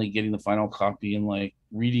finally getting the final copy and like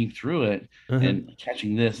reading through it uh-huh. and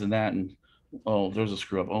catching this and that and oh there's a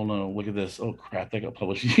screw up. Oh no, look at this. Oh crap, that got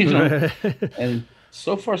published. Right. And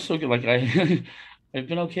so far so good. Like I've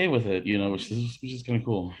been okay with it, which is kind of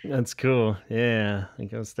cool. That's cool. Yeah.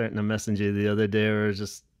 Like I was starting to message you the other day where it's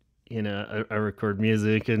just, I record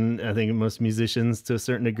music and I think most musicians to a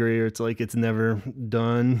certain degree, it's like it's never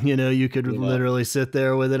done. You could Yeah, literally sit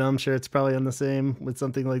there with it. I'm sure it's probably on the same with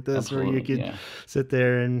something like this where you absolutely. could Yeah. sit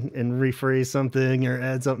there and rephrase something or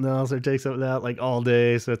add something else or take something out like all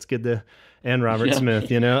day. So it's good to, and Robert Yeah.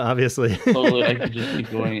 Smith, obviously. Totally. I could just keep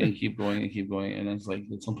going and keep going and keep going. And it's like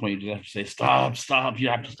at some point you just have to say, stop, stop, you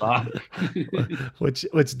have to stop.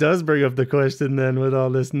 Which does bring up the question then with all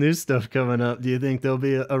this new stuff coming up. Do you think there'll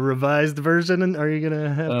be a revised version and are you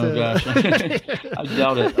gonna have Oh gosh. to I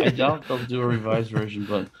doubt it. I doubt they'll do a revised version,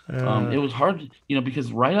 but uh, it was hard,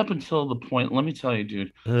 because right up until the point, let me tell you,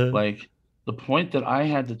 dude, uh, like the point that I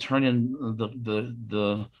had to turn in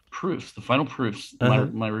the proofs, the final proofs, my uh-huh.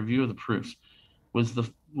 my review of the proofs was the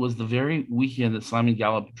very weekend that Simon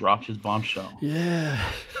Gallup dropped his bombshell. Yeah.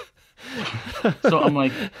 So I'm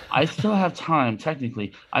like, I still have time.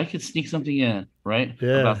 Technically, I could sneak something in, right,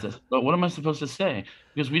 Yeah. about this. But what am I supposed to say?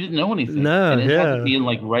 Because we didn't know anything, No, and it had to yeah. be in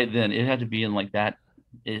like right then. It had to be in like that.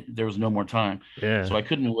 There was no more time, Yeah. so I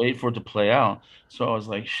couldn't wait for it to play out. So I was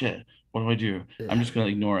like, shit, what do I do? I'm Yeah. just gonna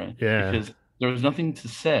ignore it Yeah. because there was nothing to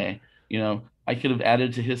say. I could have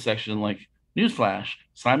added to his section like, newsflash,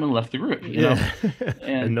 Simon left the group. Yeah.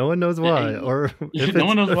 And And no one knows why or if no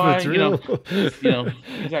one knows if why, it's real.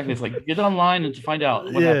 exactly. It's like get online and to find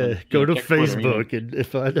out what Yeah, happened. go to Check Twitter, Facebook and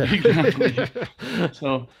find exactly. out.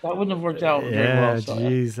 So that wouldn't have worked out very well. Yeah, So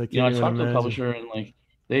geez, I can't I even talked to the imagine. publisher and like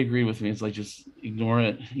they agreed with me. It's like just ignore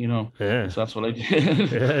it. Yeah. So that's what I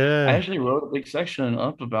did. I Yeah. actually wrote a big section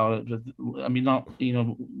up about it, but I mean not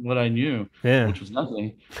what I knew, Yeah. which was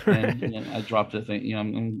nothing, and Right. I dropped it.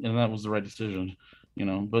 And that was the right decision.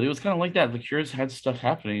 But it was kind of like that. The Cure's had stuff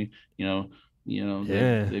happening, Yeah.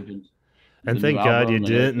 they've been And the new thank God you album and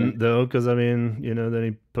didn't, everything. though, because I mean, then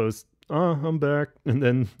he posts, "Oh, I'm back," and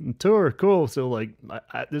then tour, cool. So like,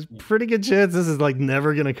 there's pretty good chance this is like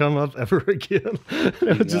never gonna come up ever again. And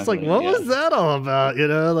it was just like, Exactly. what Yeah. was that all about?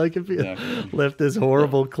 Like if you Exactly. left this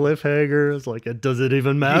horrible cliffhanger, it's like it doesn't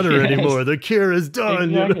even matter Yes. anymore. The Cure is done.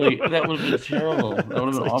 Exactly. That would have been terrible. That would have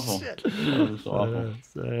It's been like awful. shit. That would have been so awful.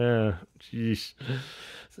 Yeah, sheesh.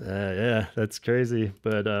 Yeah, that's crazy.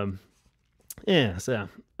 But yeah, so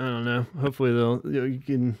I don't know. Hopefully you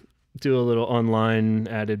can do a little online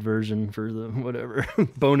added version for the whatever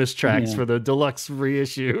bonus tracks for the deluxe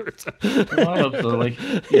reissue. Well, I hope so. Like,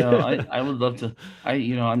 I would love to.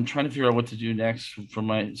 I'm trying to figure out what to do next for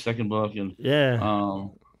my second book, and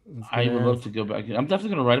I would love to go back. I'm definitely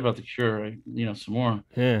going to write about the Cure, some more,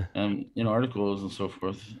 in articles and so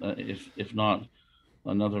forth. If not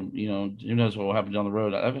another, who knows what will happen down the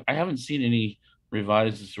road. I haven't seen any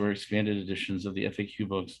revised or expanded editions of the FAQ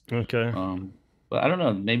books. Okay. But I don't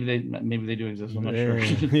know. Maybe they do exist. I'm not sure.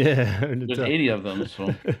 Yeah. There's 80 of them.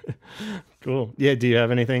 So cool. Yeah. Do you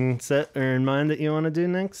have anything set or in mind that you want to do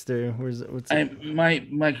next, or what's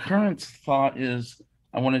my current thought is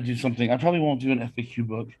I want to do something. I probably won't do an FAQ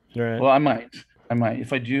book. Right. Well, I might.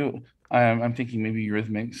 If I do, I'm thinking maybe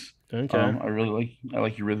Eurythmics. Okay. I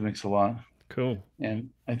like Eurythmics a lot. Cool. And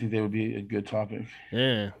I think they would be a good topic.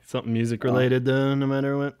 Yeah. Something music related though, no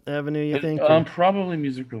matter what avenue you think. Probably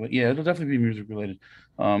music related. Yeah, it'll definitely be music related.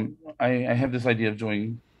 I have this idea of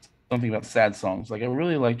doing something about sad songs. Like I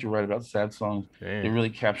really like to write about sad songs. They really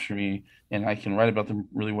capture me, and I can write about them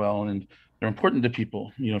really well, and they're important to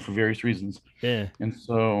people, for various reasons. Yeah. And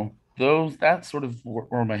so that's sort of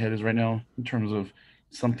where my head is right now in terms of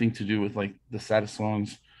something to do with like the saddest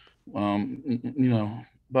songs.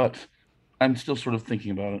 But I'm still sort of thinking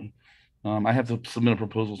about it. I have to submit a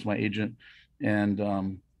proposal to my agent and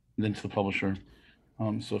then to the publisher.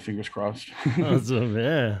 So fingers crossed. Awesome.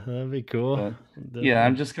 Yeah, that'd be cool. Yeah,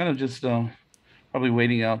 I'm just kind of probably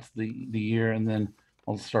waiting out the year, and then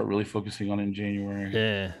I'll start really focusing on it in January.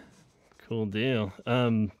 Yeah. Cool deal.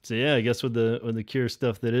 So yeah, I guess with the Cure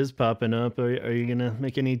stuff that is popping up, are you gonna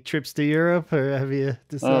make any trips to Europe, or have you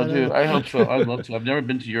decided? Oh, dude, I hope so. I'd love to. I've never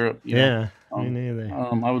been to Europe. Me neither.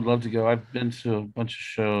 I would love to go. I've been to a bunch of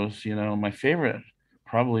shows. My favorite,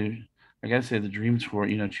 probably, I gotta say, the Dream Tour.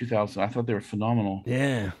 2000. I thought they were phenomenal.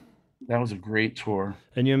 Yeah. That was a great tour.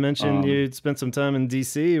 And you mentioned you'd spent some time in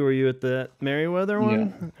DC. Were you at that Merriweather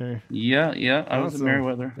one? Yeah. I was at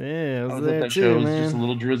Merriweather. Yeah, I was at there that too, show. It was man. just a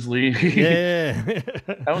little drizzly. Yeah.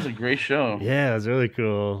 That was a great show. Yeah, it was really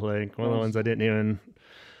cool. Like one of the ones I didn't even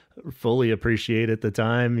fully appreciate at the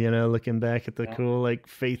time, looking back at the cool like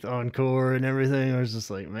Faith Encore and everything. I was just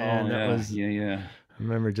like, man, that was I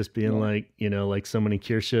remember just being like, like so many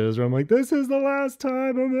Cure shows where I'm like, this is the last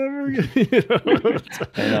time I'm ever gonna,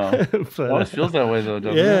 I know. But, it always feels that way though,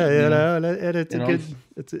 doesn't it? And it's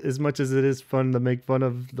it's as much as it is fun to make fun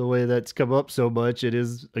of the way that's come up so much, it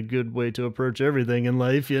is a good way to approach everything in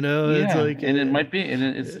life, It's like, and it might be, and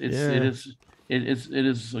it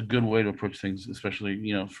is a good way to approach things,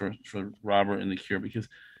 especially, for Robert and the Cure, because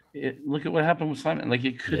look at what happened with Simon. Like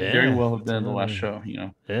it could very well have been the last show,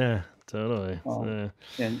 Yeah. Totally.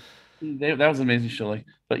 And that was an amazing show. Like,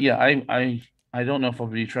 but yeah, I don't know if I'll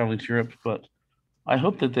be traveling to Europe, but I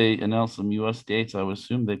hope that they announce some U.S. dates. I would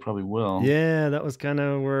assume they probably will. Yeah, that was kind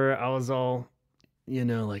of where I was all,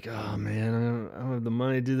 like, oh man, I don't have the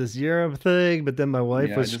money to do this Europe thing. But then my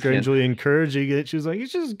wife was strangely encouraging it. She was like, you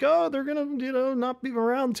should just go. They're gonna, not be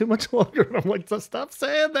around too much longer. And I'm like, stop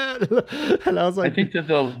saying that. And I was like, I think that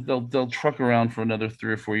they'll truck around for another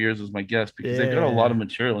 3 or 4 years, is my guess, because they've got a lot of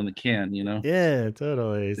material in the can. Yeah,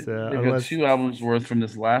 totally. So they've got 2 albums worth from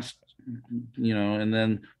this last, and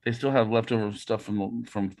then they still have leftover stuff from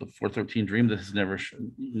the 413 Dream that has never,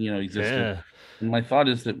 existed. Yeah. And my thought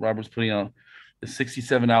is that Robert's putting out the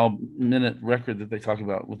 67-minute record that they talk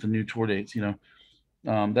about with the new tour dates.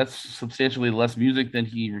 That's substantially less music than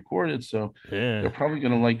he recorded, so they're probably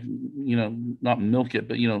gonna not milk it,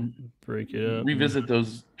 but break it up, revisit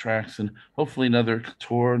those tracks, and hopefully another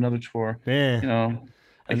tour.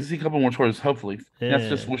 I can see a couple more tours, hopefully. That's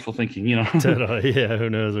just wishful thinking, Totally. Yeah, who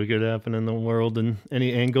knows what could happen in the world in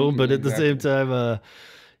any angle, but at the same time,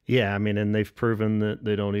 yeah, I mean, and they've proven that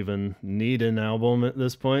they don't even need an album at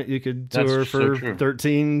this point. You could tour for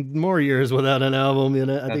 13 more years without an album,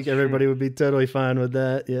 I think everybody would be totally fine with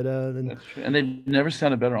that, That's true. And they've never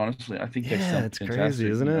sounded better, honestly. I think they sound it's fantastic, crazy,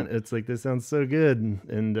 isn't it? It's like they sound so good.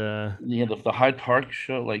 And the Hyde Park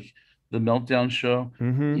show, like the Meltdown show,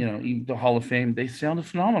 even the Hall of Fame, they sounded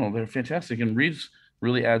phenomenal. They're fantastic. And Reed's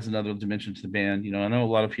really adds another dimension to the band. I know a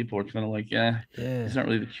lot of people are kind of like, yeah, he's not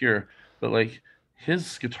really the Cure, but like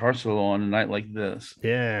his guitar solo on a night like this,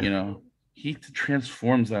 he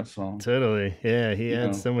transforms that song. Totally. Yeah, he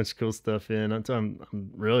adds so much cool stuff in. I'm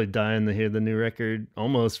really dying to hear the new record.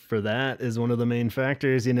 Almost for that is one of the main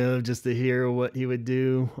factors, just to hear what he would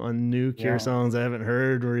do on new Cure songs I haven't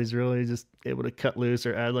heard, where he's really just able to cut loose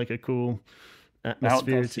or add like a cool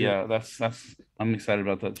atmosphere to it. That's I'm excited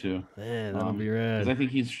about that too. Yeah, that'll be rad. Because I think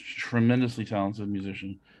he's tremendously talented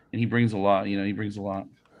musician, and he brings a lot. He brings a lot.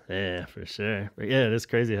 Yeah, for sure. But yeah, it's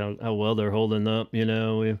crazy how well they're holding up.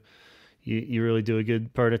 You really do a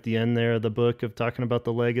good part at the end there of the book of talking about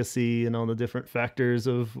the legacy and all the different factors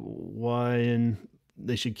of why and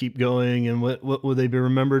they should keep going and what will they be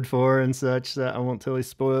remembered for and such. That I won't totally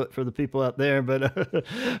spoil it for the people out there, but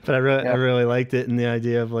I really liked it, and the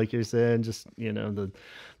idea of, like you're saying, just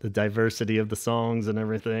the diversity of the songs and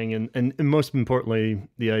everything, and most importantly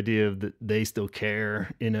the idea of that they still care,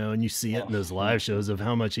 and you see it in those live shows of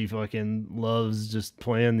how much he fucking loves just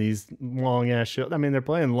playing these long ass shows. I mean, they're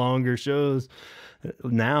playing longer shows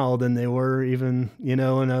now than they were even,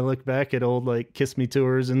 and I look back at old like Kiss Me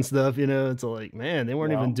tours and stuff, it's like, man, they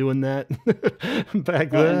weren't even doing that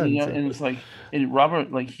back then. And it's like, and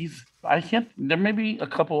Robert, like there may be a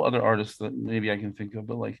couple other artists that maybe I can think of,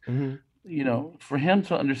 but like, for him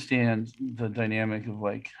to understand the dynamic of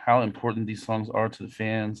like how important these songs are to the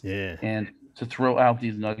fans, and to throw out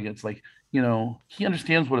these nuggets, like, he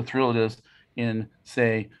understands what a thrill it is in,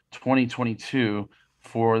 say, 2022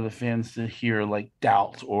 for the fans to hear like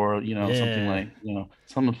Doubt or something like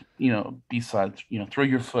some B-side, Throw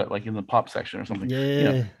Your Foot, like in the pop section or something.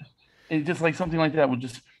 It just like something like that would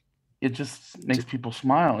just makes people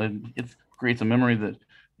smile, and it creates a memory that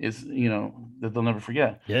is that they'll never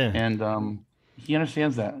forget. And he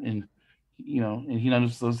understands that, and and he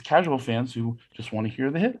understands those casual fans who just want to hear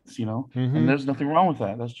the hits, and there's nothing wrong with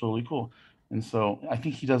that. That's totally cool. And so I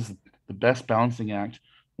think he does the best balancing act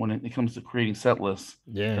when it comes to creating set lists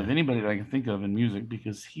of anybody that I can think of in music,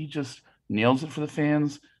 because he just nails it for the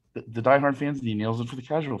fans, the diehard fans, and he nails it for the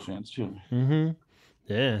casual fans too.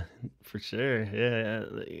 Yeah, for sure. Yeah,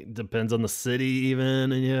 it depends on the city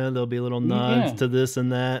even, and there'll be little nods to this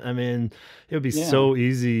and that. I mean, it would be so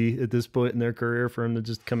easy at this point in their career for them to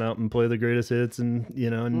just come out and play the greatest hits, and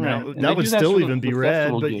and that would still even be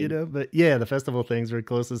rad. But the festival things were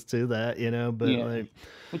closest to that, but like,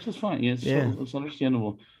 which is fine. It's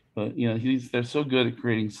understandable. But they're so good at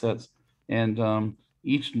creating sets, and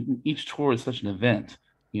each tour is such an event.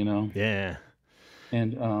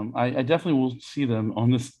 And I definitely will see them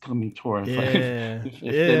on this coming tour.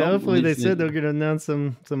 If hopefully they said they're going to announce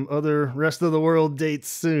some other rest of the world dates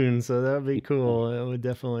soon, so that would be cool. It would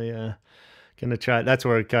definitely gonna try. That's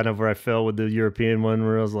where I fell with the European one,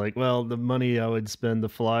 where I was like, well, the money I would spend to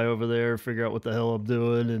fly over there, figure out what the hell I'm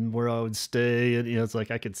doing and where I would stay, and it's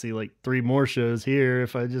like I could see like 3 more shows here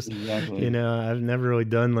if I just I've never really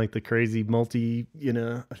done like the crazy multi,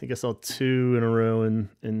 I think I saw 2 in a row in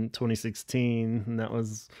 2016, and that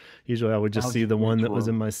was usually I would just see the one that was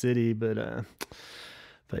in my city, but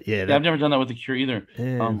I've never done that with the Cure either.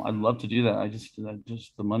 I'd love to do that. I just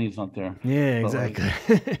the money's not there. Exactly.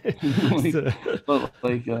 But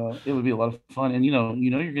it would be a lot of fun, and you're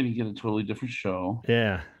going to get a totally different show.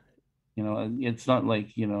 It's not like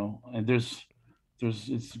and there's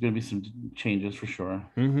it's going to be some changes for sure.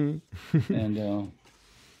 And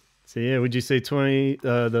so would you say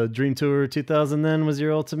the Dream Tour 2000 then was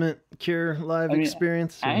your ultimate Cure live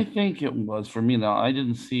experience? I think it was for me. Now I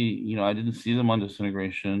didn't see them on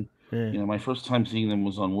Disintegration. My first time seeing them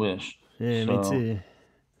was on Wish. Me too.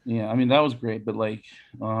 That was great. But like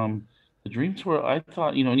the Dream Tour, I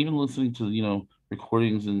thought and even listening to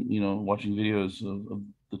recordings and watching videos of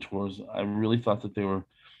the tours, I really thought that they were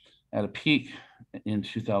at a peak in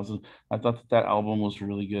 2000. I thought that album was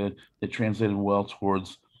really good. It translated well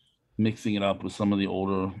towards mixing it up with some of the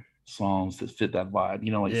older songs that fit that vibe,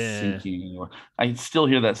 like Sinking, or I still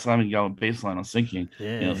hear that Simon Gallup bass line on Sinking.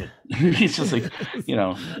 It's just like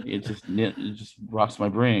it just rocks my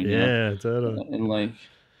brain. Totally. And like,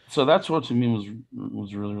 so that's what to me was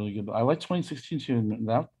really, really good. But I like 2016 too, and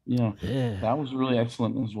that that was really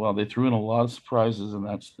excellent as well. They threw in a lot of surprises in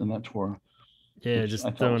that tour. Just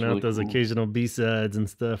throwing out really those occasional B-sides and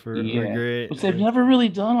stuff were great. Which they've never really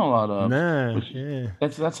done a lot of.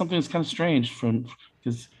 That's something that's kind of strange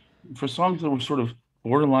because for songs that were sort of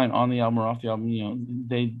borderline on the album or off the album,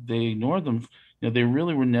 they ignored them. They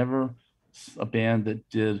really were never a band that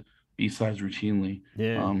did B-sides routinely.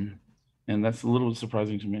 And that's a little bit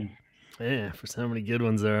surprising to me. Yeah, for so many good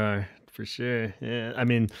ones there are, for sure. Yeah, I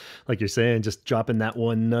mean, like you're saying, just dropping that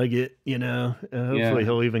one nugget, hopefully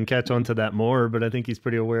he'll even catch on to that more, but I think he's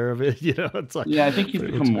pretty aware of it. It's like, I think he's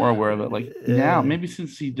become more aware of it. Like now, maybe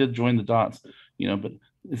since he did join the Dots, but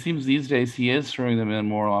it seems these days he is throwing them in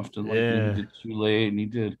more often. Like he did Too Late and he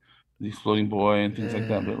did The Exploding Boy and things like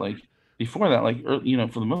that. But like before that, like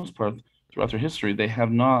for the most part throughout their history, they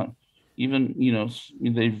have not even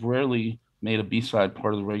they've rarely made a B-side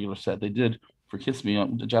part of the regular set. They did for Kiss Me,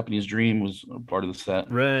 The Japanese Dream was a part of the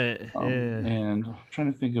set. Right. And I'm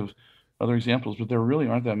trying to think of other examples, but there really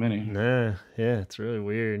aren't that many. Nah, yeah, it's really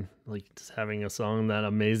weird. Like just having a song that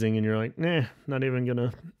amazing, and you're like, nah, not even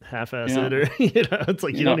gonna half-ass it, or it's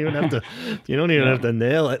like you don't even have to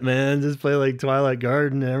nail it, man. Just play like Twilight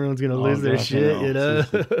Garden, and everyone's gonna lose their shit,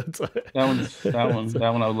 It's like,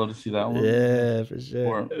 that one I would love to see that one. Yeah, for sure.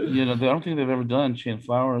 Or I don't think they've ever done Chain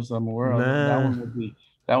Flowers. I'm aware of.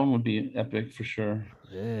 That one would be epic for sure.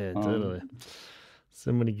 Yeah, totally.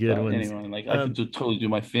 So many good ones. Anyway, like I could totally do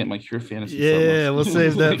my Cure fantasy. Yeah, we'll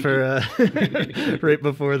save that for right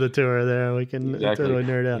before the tour. There, we can totally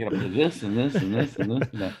nerd out. You gotta play this and this and this and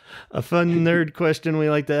this. A fun nerd question we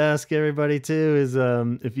like to ask everybody too is,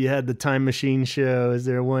 if you had the time machine show, is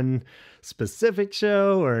there one specific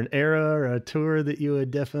show or an era or a tour that you would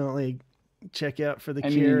definitely check out for the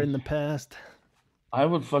Cure in the past? I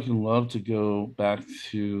would fucking love to go back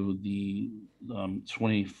to the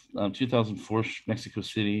 2004 Mexico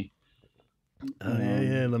City. Oh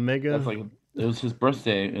yeah, La Mega. That's like it was his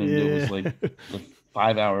birthday, and it was like the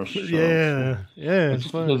 5 hours show. Yeah, it's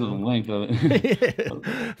just because of the length of it.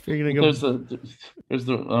 If you're gonna go, there's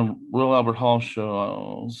the Royal Albert Hall show. I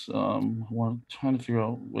was trying to figure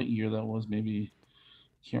out what year that was. Maybe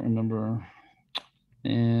can't remember.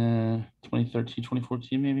 2013,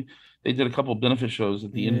 2014, maybe. They did a couple of benefit shows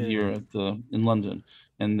at the end of the year in London,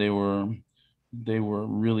 and they were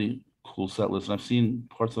really cool set lists. And I've seen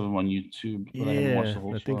parts of them on YouTube, but I haven't watched the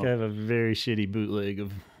whole show. I think I have a very shitty bootleg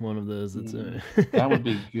of one of those. That would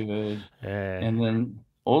be good. And then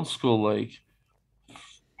old school, like,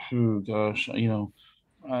 oh gosh,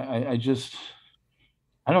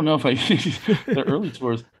 I don't know if the early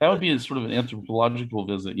tours, that would be sort of an anthropological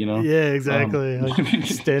visit, Yeah, exactly. Like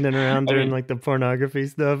standing around during like the pornography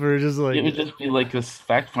stuff, or just like it would just be like this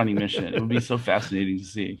fact-finding mission. It would be so fascinating to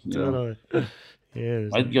see. Totally. Yeah,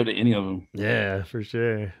 I'd go to any of them. Yeah, for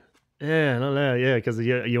sure. Yeah, I don't know. Yeah, because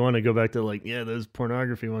you want to go back to like, those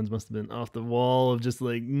pornography ones must have been off the wall of just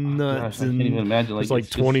like nuts. Gosh, I can't even imagine. Like, there's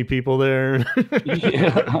 20 people there.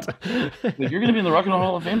 Yeah. Like, you're gonna be in the Rock and Roll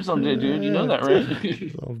Hall of Fame someday, dude. You know that,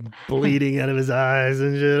 right? All bleeding out of his eyes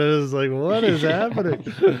and shit. I was like, what is happening?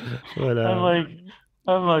 But I'm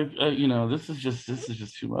like, this is just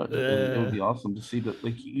too much. It would be awesome to see that.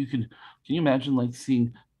 Like, can you imagine like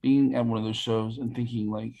being at one of those shows and thinking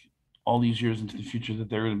like, all these years into the future that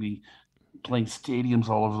they're going to be playing stadiums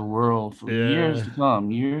all over the world for years to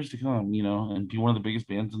come, and be one of the biggest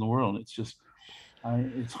bands in the world. It's just,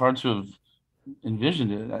 it's hard to have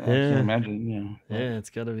envisioned it. I can't imagine, Yeah, it's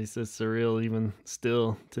got to be so surreal even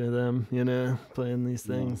still to them, playing these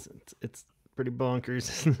things. It's pretty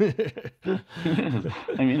bonkers.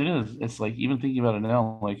 I mean, it is. It's like, even thinking about it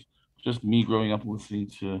now, like just me growing up listening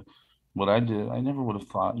to what I did, I never would have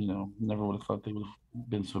thought, they would have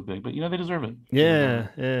been so big, but they deserve it. Yeah,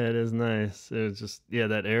 it is nice. It was just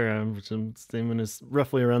that era, which I'm saying is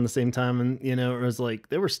roughly around the same time, and it was like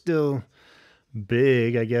they were still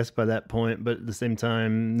big, I guess, by that point, but at the same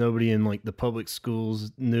time, nobody in like the public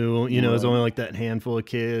schools knew. It was only like that handful of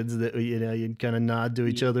kids that you'd kind of nod to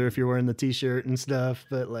each other if you're wearing the T-shirt and stuff,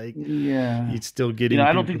 but like you'd still get.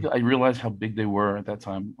 I don't think that I realized how big they were at that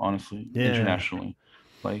time, honestly, internationally.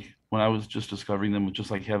 Like when I was just discovering them with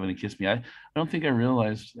Just Like Heaven and Kiss Me, I don't think I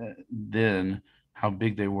realized then how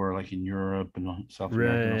big they were, like in Europe and South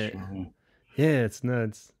America and Australia. Yeah, it's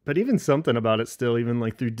nuts. But even something about it still, even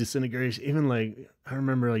like through Disintegration, even like I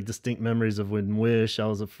remember like distinct memories of when Wish, I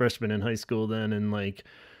was a freshman in high school then, and like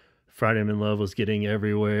Friday I'm in Love was getting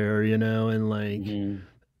everywhere, and like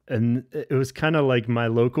and it was kind of like my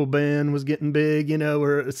local band was getting big,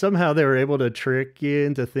 where somehow they were able to trick you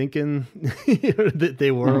into thinking that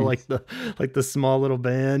they were like the small little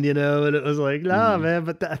band, and it was like, nah, man,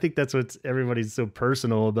 but I think that's what everybody's so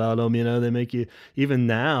personal about them, they make you, even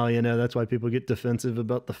now, that's why people get defensive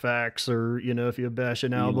about the facts, or, if you bash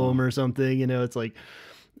an album or something, it's like,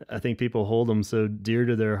 I think people hold them so dear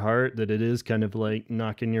to their heart that it is kind of like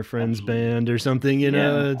knocking your friend's band or something, It's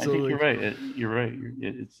I think you're right. You're right.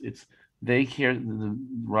 It's they care.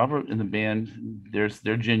 Robert and the band, they're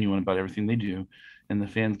genuine about everything they do, and the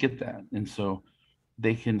fans get that, and so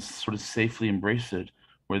they can sort of safely embrace it.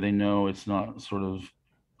 where they know it's not sort of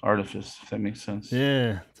artifice, if that makes sense.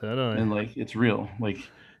 Yeah, totally. And like it's real.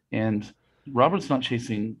 And Robert's not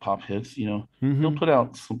chasing pop hits, He'll Mm-hmm. put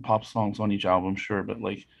out some pop songs on each album, sure, but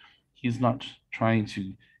like he's not trying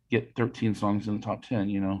to get 13 songs in the top 10,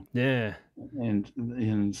 Yeah.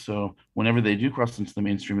 And so whenever they do cross into the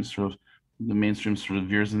mainstream, it's sort of the mainstream sort of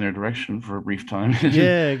veers in their direction for a brief time.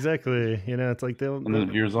 Yeah, exactly. It's like And then it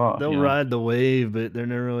veers off, they'll ride the wave, but they're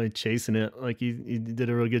never really chasing it. Like you did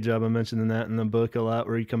a really good job of mentioning that in the book a lot,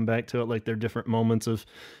 where you come back to it, like their different moments of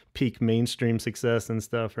peak mainstream success and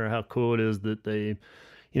stuff, or how cool it is that they,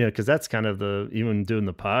 because that's kind of even doing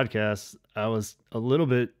the podcast, I was a little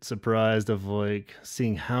bit surprised of like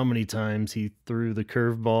seeing how many times he threw the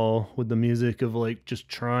curveball with the music of like just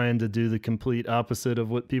trying to do the complete opposite of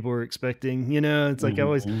what people were expecting. It's like I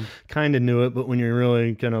always kind of knew it, but when you're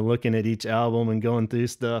really kind of looking at each album and going through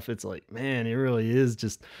stuff, it's like, man, it really is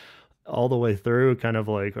just all the way through kind of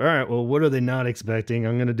like, all right, well, what are they not expecting?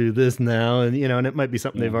 I'm going to do this now. And, and it might be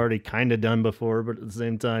something they've already kind of done before, but at the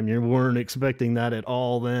same time, you weren't expecting that at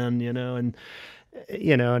all then, and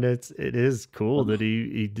it is cool that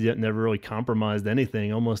he never really compromised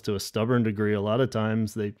anything, almost to a stubborn degree. A lot of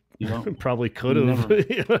times they probably could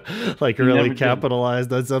have like really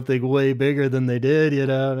capitalized on something way bigger than they did,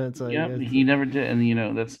 and it's like, he never did.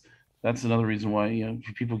 And, that's another reason why,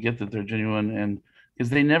 people get that they're genuine, and because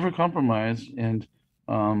they never compromise. And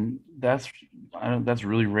that's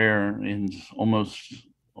really rare and almost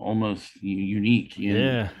unique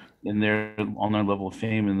in their on their level of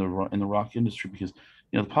fame in the rock industry, because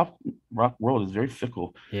the pop rock world is very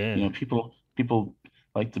fickle. People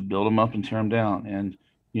like to build them up and tear them down, and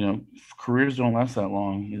careers don't last that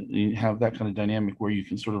long. You have that kind of dynamic where you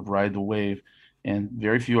can sort of ride the wave, and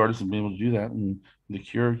very few artists have been able to do that. And The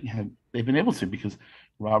Cure they've been able to, because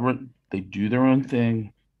Robert, they do their own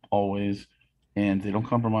thing always, and they don't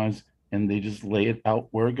compromise, and they just lay it out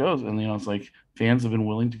where it goes. And it's like fans have been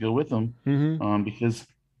willing to go with them, because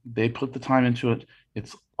they put the time into it.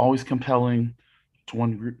 It's always compelling to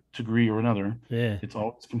one degree or another. Yeah, it's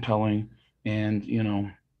always compelling, and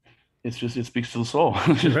it's just, it speaks to the soul.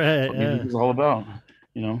 Right. What music is all about.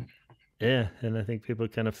 Yeah, and I think people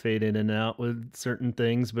kind of fade in and out with certain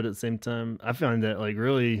things, but at the same time, I find that like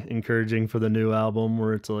really encouraging for the new album,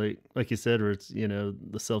 where it's like you said, where it's the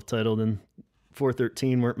self-titled and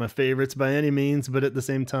 413 weren't my favorites by any means, but at the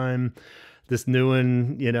same time, this new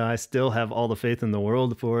one, I still have all the faith in the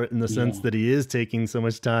world for it, in the sense that he is taking so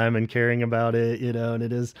much time and caring about it, and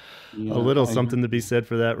it is a little something to be said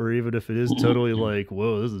for that, where even if it is totally like,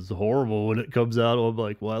 whoa, this is horrible when it comes out, I'm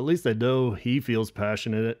like, well, at least I know he feels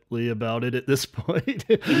passionately about it at this point.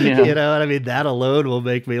 And I mean, that alone will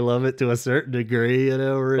make me love it to a certain degree,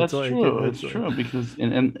 where That's it's like, true. It's true, because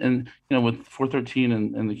and with 413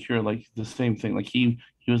 and The Cure, like the same thing. Like he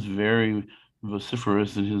was very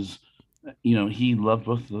vociferous in his, he loved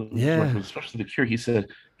both the records, especially The Cure. He said,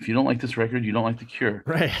 if you don't like this record, you don't like The Cure.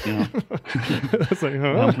 Right. That's like,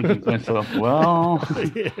 I'm thinking to myself, well,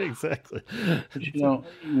 yeah, exactly. But,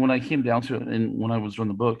 when I came down to it, and when I was doing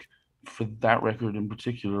the book for that record in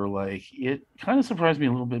particular, like it kind of surprised me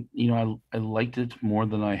a little bit. I liked it more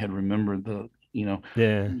than I had remembered.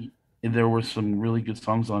 There were some really good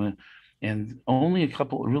songs on it, and only a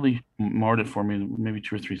couple really marred it for me. Maybe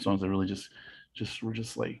 2 or 3 songs that really just were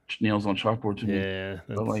just like nails on chalkboard to me.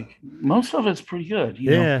 But like most of it's pretty good.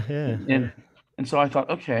 And so I thought,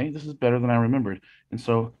 okay, this is better than I remembered. And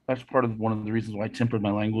so that's one of the reasons why I tempered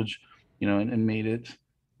my language, and made it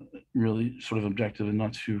really sort of objective and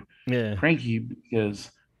not too cranky,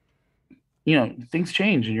 because things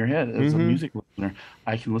change in your head as a music listener.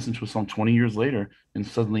 I can listen to a song 20 years later and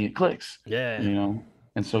suddenly it clicks. And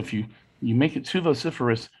so if you make it too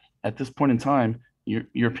vociferous at this point in time,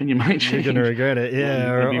 your opinion might change. You're gonna regret it,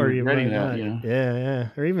 or you might not. Yeah,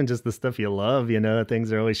 or even just the stuff you love.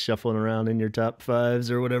 Things are always shuffling around in your top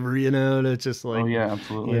 5s or whatever. And it's just like,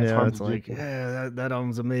 absolutely. It's like, that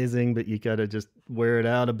album's amazing, but you gotta just wear it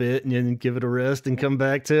out a bit and then give it a rest and come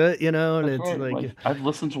back to it. And That's it's right. like I've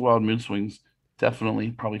listened to Wild Mood Swings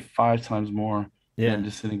definitely probably 5 times more than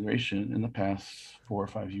Disintegration in the past 4 or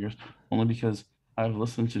 5 years, only because I've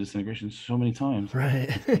listened to Disintegration so many times.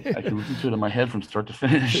 Right. I can listen to it in my head from start to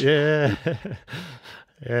finish. Yeah,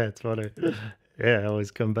 it's funny. I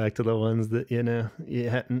always come back to the ones that you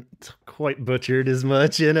hadn't quite butchered as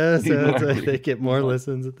much, so it's like they get more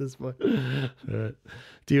listens at this point. But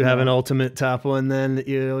do you have an ultimate top one then that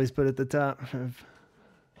you always put at the top?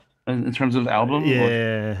 In terms of album?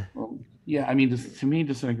 I mean, to me,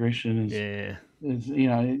 Disintegration is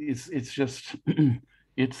it's just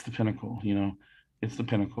it's the pinnacle. It's the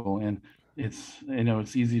pinnacle, and it's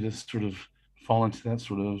it's easy to sort of fall into that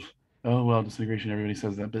sort of, oh well, disintegration, everybody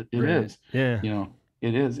says that, but it Right. is, Yeah. you know,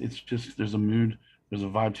 it is. It's just there's a mood, there's a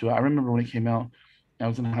vibe to it. I remember when it came out, I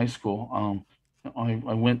was in high school.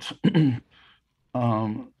 I went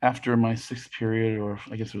after my sixth period, or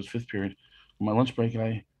I guess it was fifth period, on my lunch break,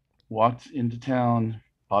 I walked into town,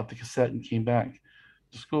 bought the cassette, and came back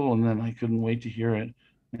to school, and then I couldn't wait to hear it.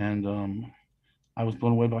 And I was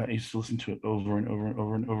blown away by it. I used to listen to it over and over and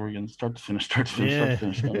over and over again, start to finish, start to finish, start to Yeah.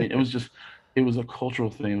 finish. I mean, it was just, it was a cultural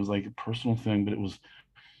thing. It was like a personal thing, but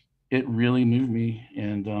it really moved me.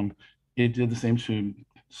 And it did the same to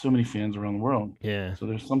so many fans around the world. Yeah. So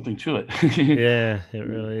there's something to it. Yeah, it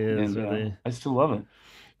really is. And Really. I still love it.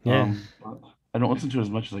 Yeah. But I don't listen to it as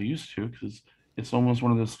much as I used to because it's almost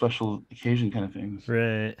one of those special occasion kind of things.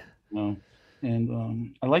 Right. You know?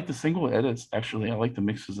 And I like the single edits. Actually, I like the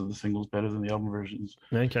mixes of the singles better than the album versions.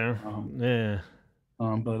 Okay. Yeah.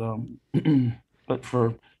 But but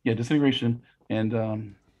for disintegration,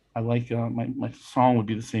 and I like my song would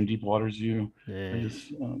be the same Deep Waters You. Yeah. I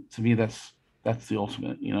just to me that's the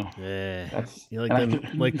ultimate, you know. Yeah. That's You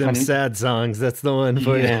like them sad songs. That's the one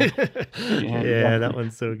for you. Yeah, Yeah, that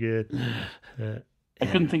one's so good. I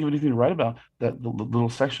couldn't think of anything to write about. That the little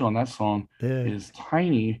section on that song is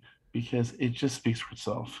tiny because it just speaks for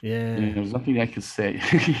itself. Yeah. You know, there's nothing I could say.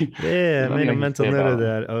 Yeah, I made a mental note of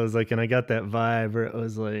that. I was like, and I got that vibe where it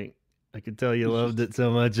was like, I could tell you loved it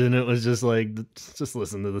so much, and it was just like, just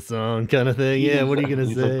listen to the song kind of thing. Yeah, what are you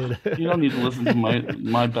gonna say? Like, you don't need to listen to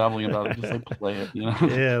my babbling about it. Just like play it, you know.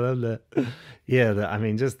 Yeah, I love that. Yeah, I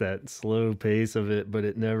mean, just that slow pace of it, but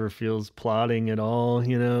it never feels plotting at all.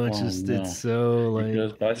 You know, it's it's so like it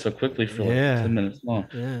goes by so quickly for like 10 minutes long.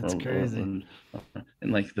 Yeah, it's crazy.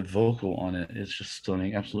 And like the vocal on it is just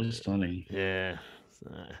stunning, absolutely stunning. Yeah.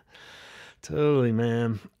 Totally,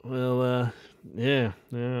 man. Well, yeah,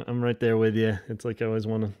 I'm right there with you. It's like I always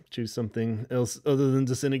want to choose something else other than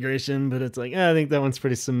disintegration, but it's like, I think that one's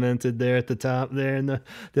pretty cemented there at the top there, and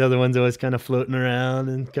the other one's always kind of floating around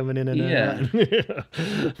and coming in and out.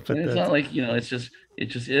 But it's not like, you know, it just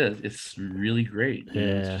is. It's really great. Yeah,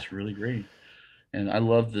 it's just really great. And I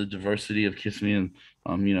love the diversity of Kiss Me, and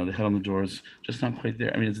you know, the Head on the Door is just not quite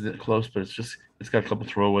there. I mean, it's close, but it's got a couple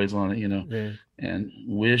throwaways on it, you know. Yeah. And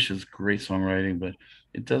Wish is great songwriting, but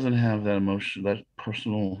it doesn't have that emotion, that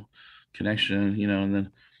personal connection, you know.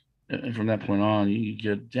 And then from that point on, you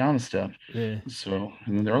get down a step. Yeah. So,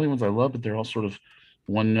 and then the early ones I love, but they're all sort of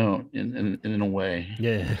one note in a way.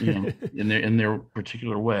 Yeah. You know, in their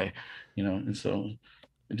particular way, you know. And so,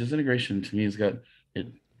 Disintegration to me it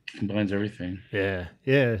combines everything. Yeah,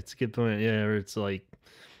 it's a good point. Yeah, where it's like,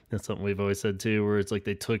 that's something we've always said too, where it's like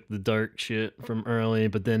they took the dark shit from early,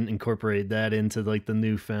 but then incorporate that into like the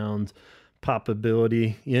newfound pop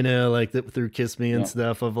ability, you know, like through Kiss Me and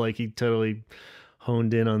stuff, of like he totally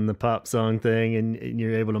honed in on the pop song thing, and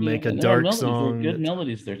you're able to make a dark song. Good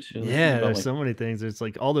melodies there too. Yeah, there's so many things. It's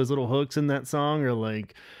like all those little hooks in that song, or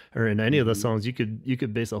like, or in any of the songs, you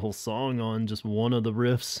could base a whole song on just one of the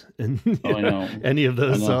riffs in any of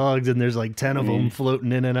those songs, and there's like 10 of them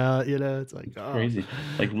floating in and out. You know, it's like crazy.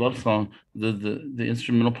 Like Love Song, the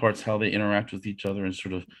instrumental parts, how they interact with each other, and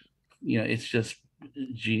sort of, you know, it's just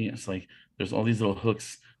genius. Like there's all these little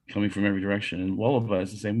hooks coming from every direction, and Lullaby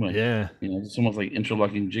is the same way. Yeah, you know, it's almost like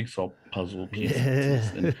interlocking jigsaw puzzle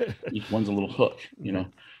pieces, and each one's a little hook, you know,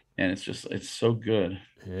 and it's so good.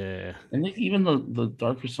 Yeah, and like even the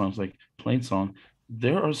darker songs, like Plain Song,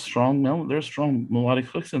 there are strong melodic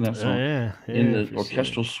hooks in that song. In the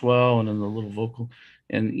orchestral swell and in the little vocal,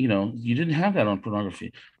 and you know, you didn't have that on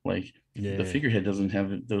Pornography. Like the Figurehead doesn't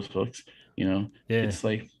have those hooks, you know. It's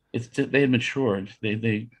like they had matured.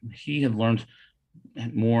 He had learned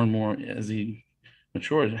more and more as he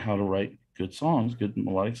matured how to write good songs, good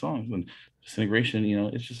melodic songs. And Disintegration, you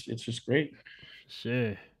know, it's just great.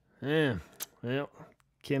 Sure. Yeah. Well,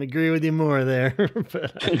 can't agree with you more there.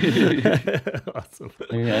 Awesome.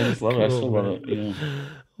 Yeah, I just love it. I still love it. You know.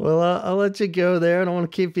 Well, I'll let you go there. I don't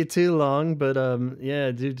want to keep you too long, but yeah,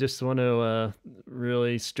 I do just want to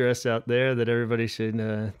really stress out there that everybody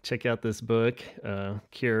should check out this book,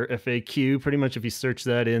 Cure FAQ. Pretty much, if you search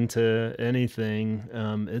that into anything,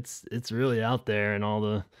 it's really out there, and all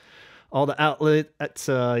the outlets,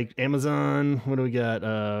 like Amazon. What do we got?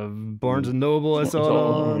 Barnes and Noble. I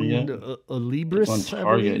saw it on Libris. On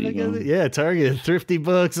Target, yeah, Target. Thrifty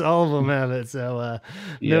Books. All of them have it. So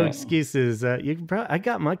no excuses. You can I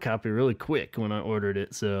got my copy really quick when I ordered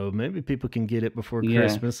it, so maybe people can get it before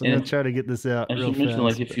Christmas. I'm gonna try to get this out real fast.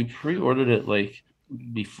 Like if you pre-ordered it, like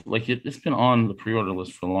before, like it's been on the pre-order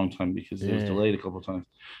list for a long time because it was delayed a couple of times.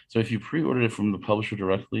 So if you pre-ordered it from the publisher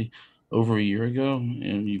directly over a year ago,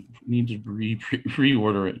 and you need to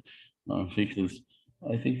pre-order it because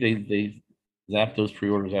I think they zap those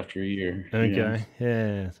pre-orders after a year. Okay,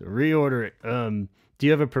 yeah. So reorder it. Do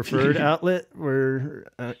you have a preferred outlet where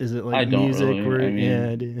is it like I don't music? really. Where I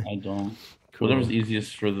mean, yeah, I don't. cool. Whatever's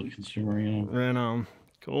easiest for the consumer, Right on.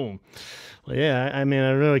 Cool. Well, yeah. I mean,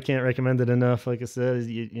 I really can't recommend it enough. Like I said,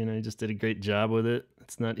 you just did a great job with it.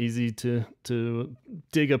 It's not easy to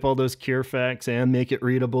dig up all those cure facts and make it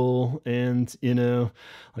readable. And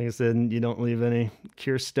like I said, you don't leave any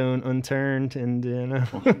cure stone unturned. And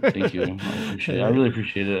Well, thank you. I appreciate it. I really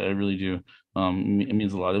appreciate it. I really do. It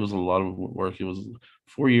means a lot. It was a lot of work. It was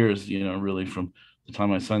 4 years, really, from the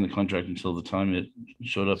time I signed the contract until the time it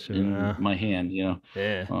showed up in my hand. Yeah.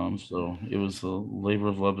 So it was a labor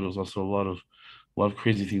of love, but it was also a lot of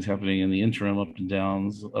crazy things happening in the interim, ups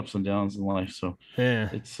and downs in life. So yeah,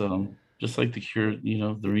 it's just like the Cure,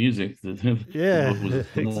 the music. The book was a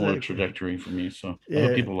similar trajectory for me. So I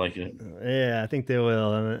hope people like it. Yeah, I think they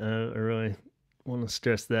will. I really want to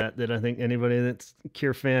stress that I think anybody that's a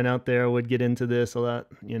Cure fan out there would get into this a lot,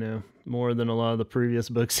 more than a lot of the previous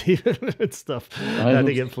books and stuff. I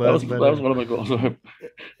think it flows better. That was one of my goals.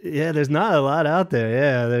 Yeah, there's not a lot out there.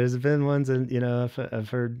 Yeah, there's been ones that I've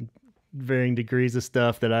heard varying degrees of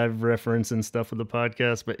stuff that I've referenced and stuff with the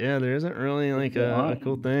podcast, but yeah, there isn't really like a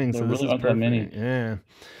cool thing. So this is perfect. That many. Yeah,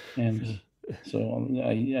 and so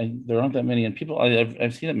there aren't that many, and people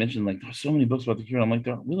I've seen it mentioned like there's so many books about the Cure. I'm like,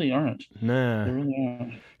 there really aren't. Nah, there really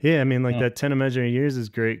aren't. Yeah, I mean, like that 10 Imaginary Years is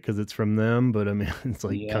great because it's from them, but I mean, it's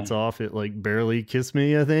like cuts off at like barely Kiss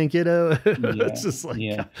Me, I think, it's just like,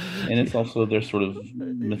 and it's also their sort of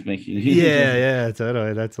myth making. yeah,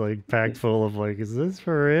 totally. That's like packed full of like, is this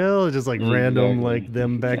for real? Just like random, like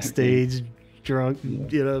them backstage drunk,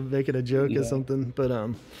 making a joke or something. But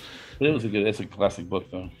it's a classic book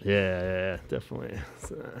though. Yeah, definitely.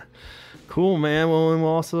 Cool, man. Well, and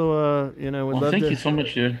we'll also, we'd love thank you so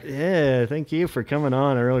much, dude. Yeah, thank you for coming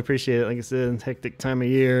on. I really appreciate it. Like I said, it's a hectic time of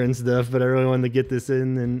year and stuff, but I really wanted to get this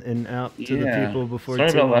in and out to the people before.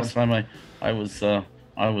 Sorry about last time. I was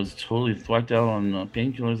totally thwacked out on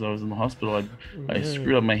painkillers. I was in the hospital. I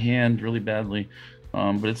screwed up my hand really badly,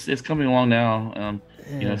 but it's coming along now.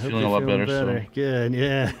 It's feeling a lot better. So good,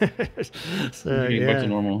 yeah. So getting back to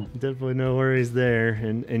normal. Definitely no worries there.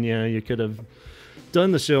 And you could have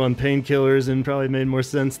done the show on painkillers and probably made more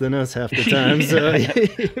sense than us half the time. So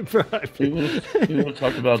we would have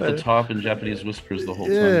talked about the top and Japanese whispers the whole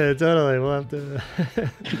time. Yeah, totally. We'll have to.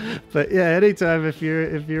 But yeah, anytime if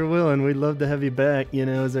you're willing, we'd love to have you back.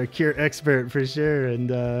 As our Cure expert for sure. And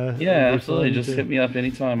absolutely. Just hit me up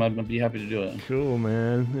anytime. I'd be happy to do it. Cool,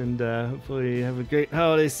 man. And hopefully you have a great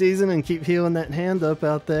holiday season and keep healing that hand up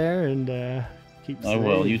out there and keep safe. I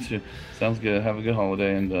will. You too. Sounds good. Have a good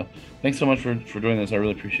holiday, and thanks so much for doing this. I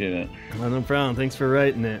really appreciate it. Well, no problem. Thanks for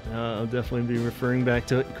writing it. I'll definitely be referring back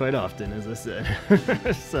to it quite often, as I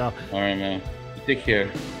said. So. All right, man. Take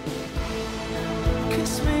care.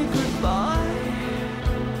 Kiss me goodbye.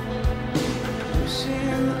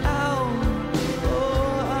 Pushing out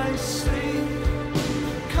before I sleep.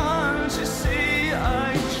 Can't you see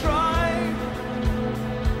I tried?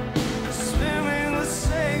 Swimming the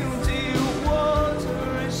same deep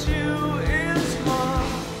water as you is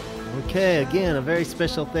hard. Okay, again, a very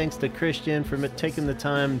special thanks to Christian for taking the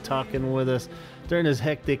time talking with us during this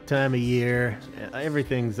hectic time of year.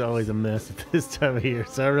 Everything's always a mess at this time of year,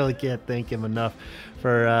 so I really can't thank him enough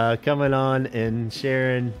for coming on and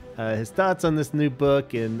sharing his thoughts on this new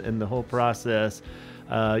book and the whole process.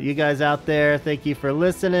 You guys out there, thank you for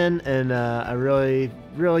listening, and I really,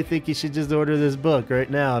 really think you should just order this book right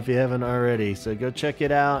now if you haven't already. So go check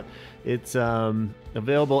it out. It's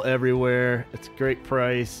available everywhere. It's a great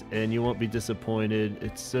price, and you won't be disappointed.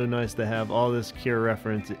 It's so nice to have all this Cure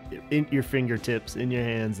reference in your fingertips, in your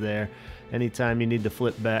hands there. Anytime you need to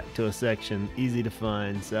flip back to a section, easy to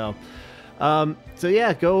find. So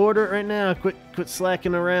yeah, go order it right now. Quit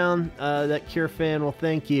slacking around. That Cure fan will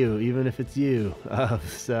thank you, even if it's you.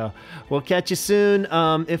 So we'll catch you soon.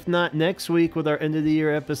 If not next week with our end of the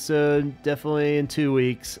year episode, definitely in 2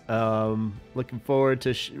 weeks. Looking forward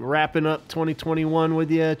to wrapping up 2021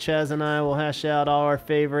 with you. Chaz and I will hash out all our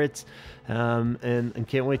favorites, and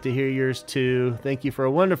can't wait to hear yours too. Thank you for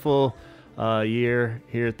a wonderful year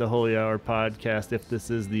here at the Holy Hour podcast. If this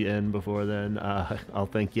is the end before then, I'll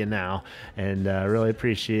thank you now, and really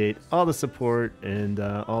appreciate all the support and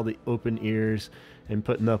all the open ears and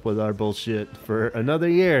putting up with our bullshit for another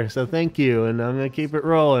year. So thank you, and I'm gonna keep it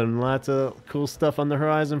rolling. Lots of cool stuff on the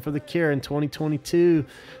horizon for the Cure in 2022,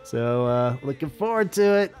 so looking forward to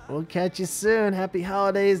it. We'll catch you soon. Happy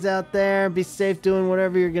holidays out there. Be safe doing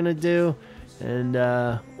whatever you're gonna do, and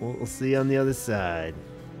we'll see you on the other side.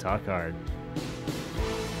 Talk hard.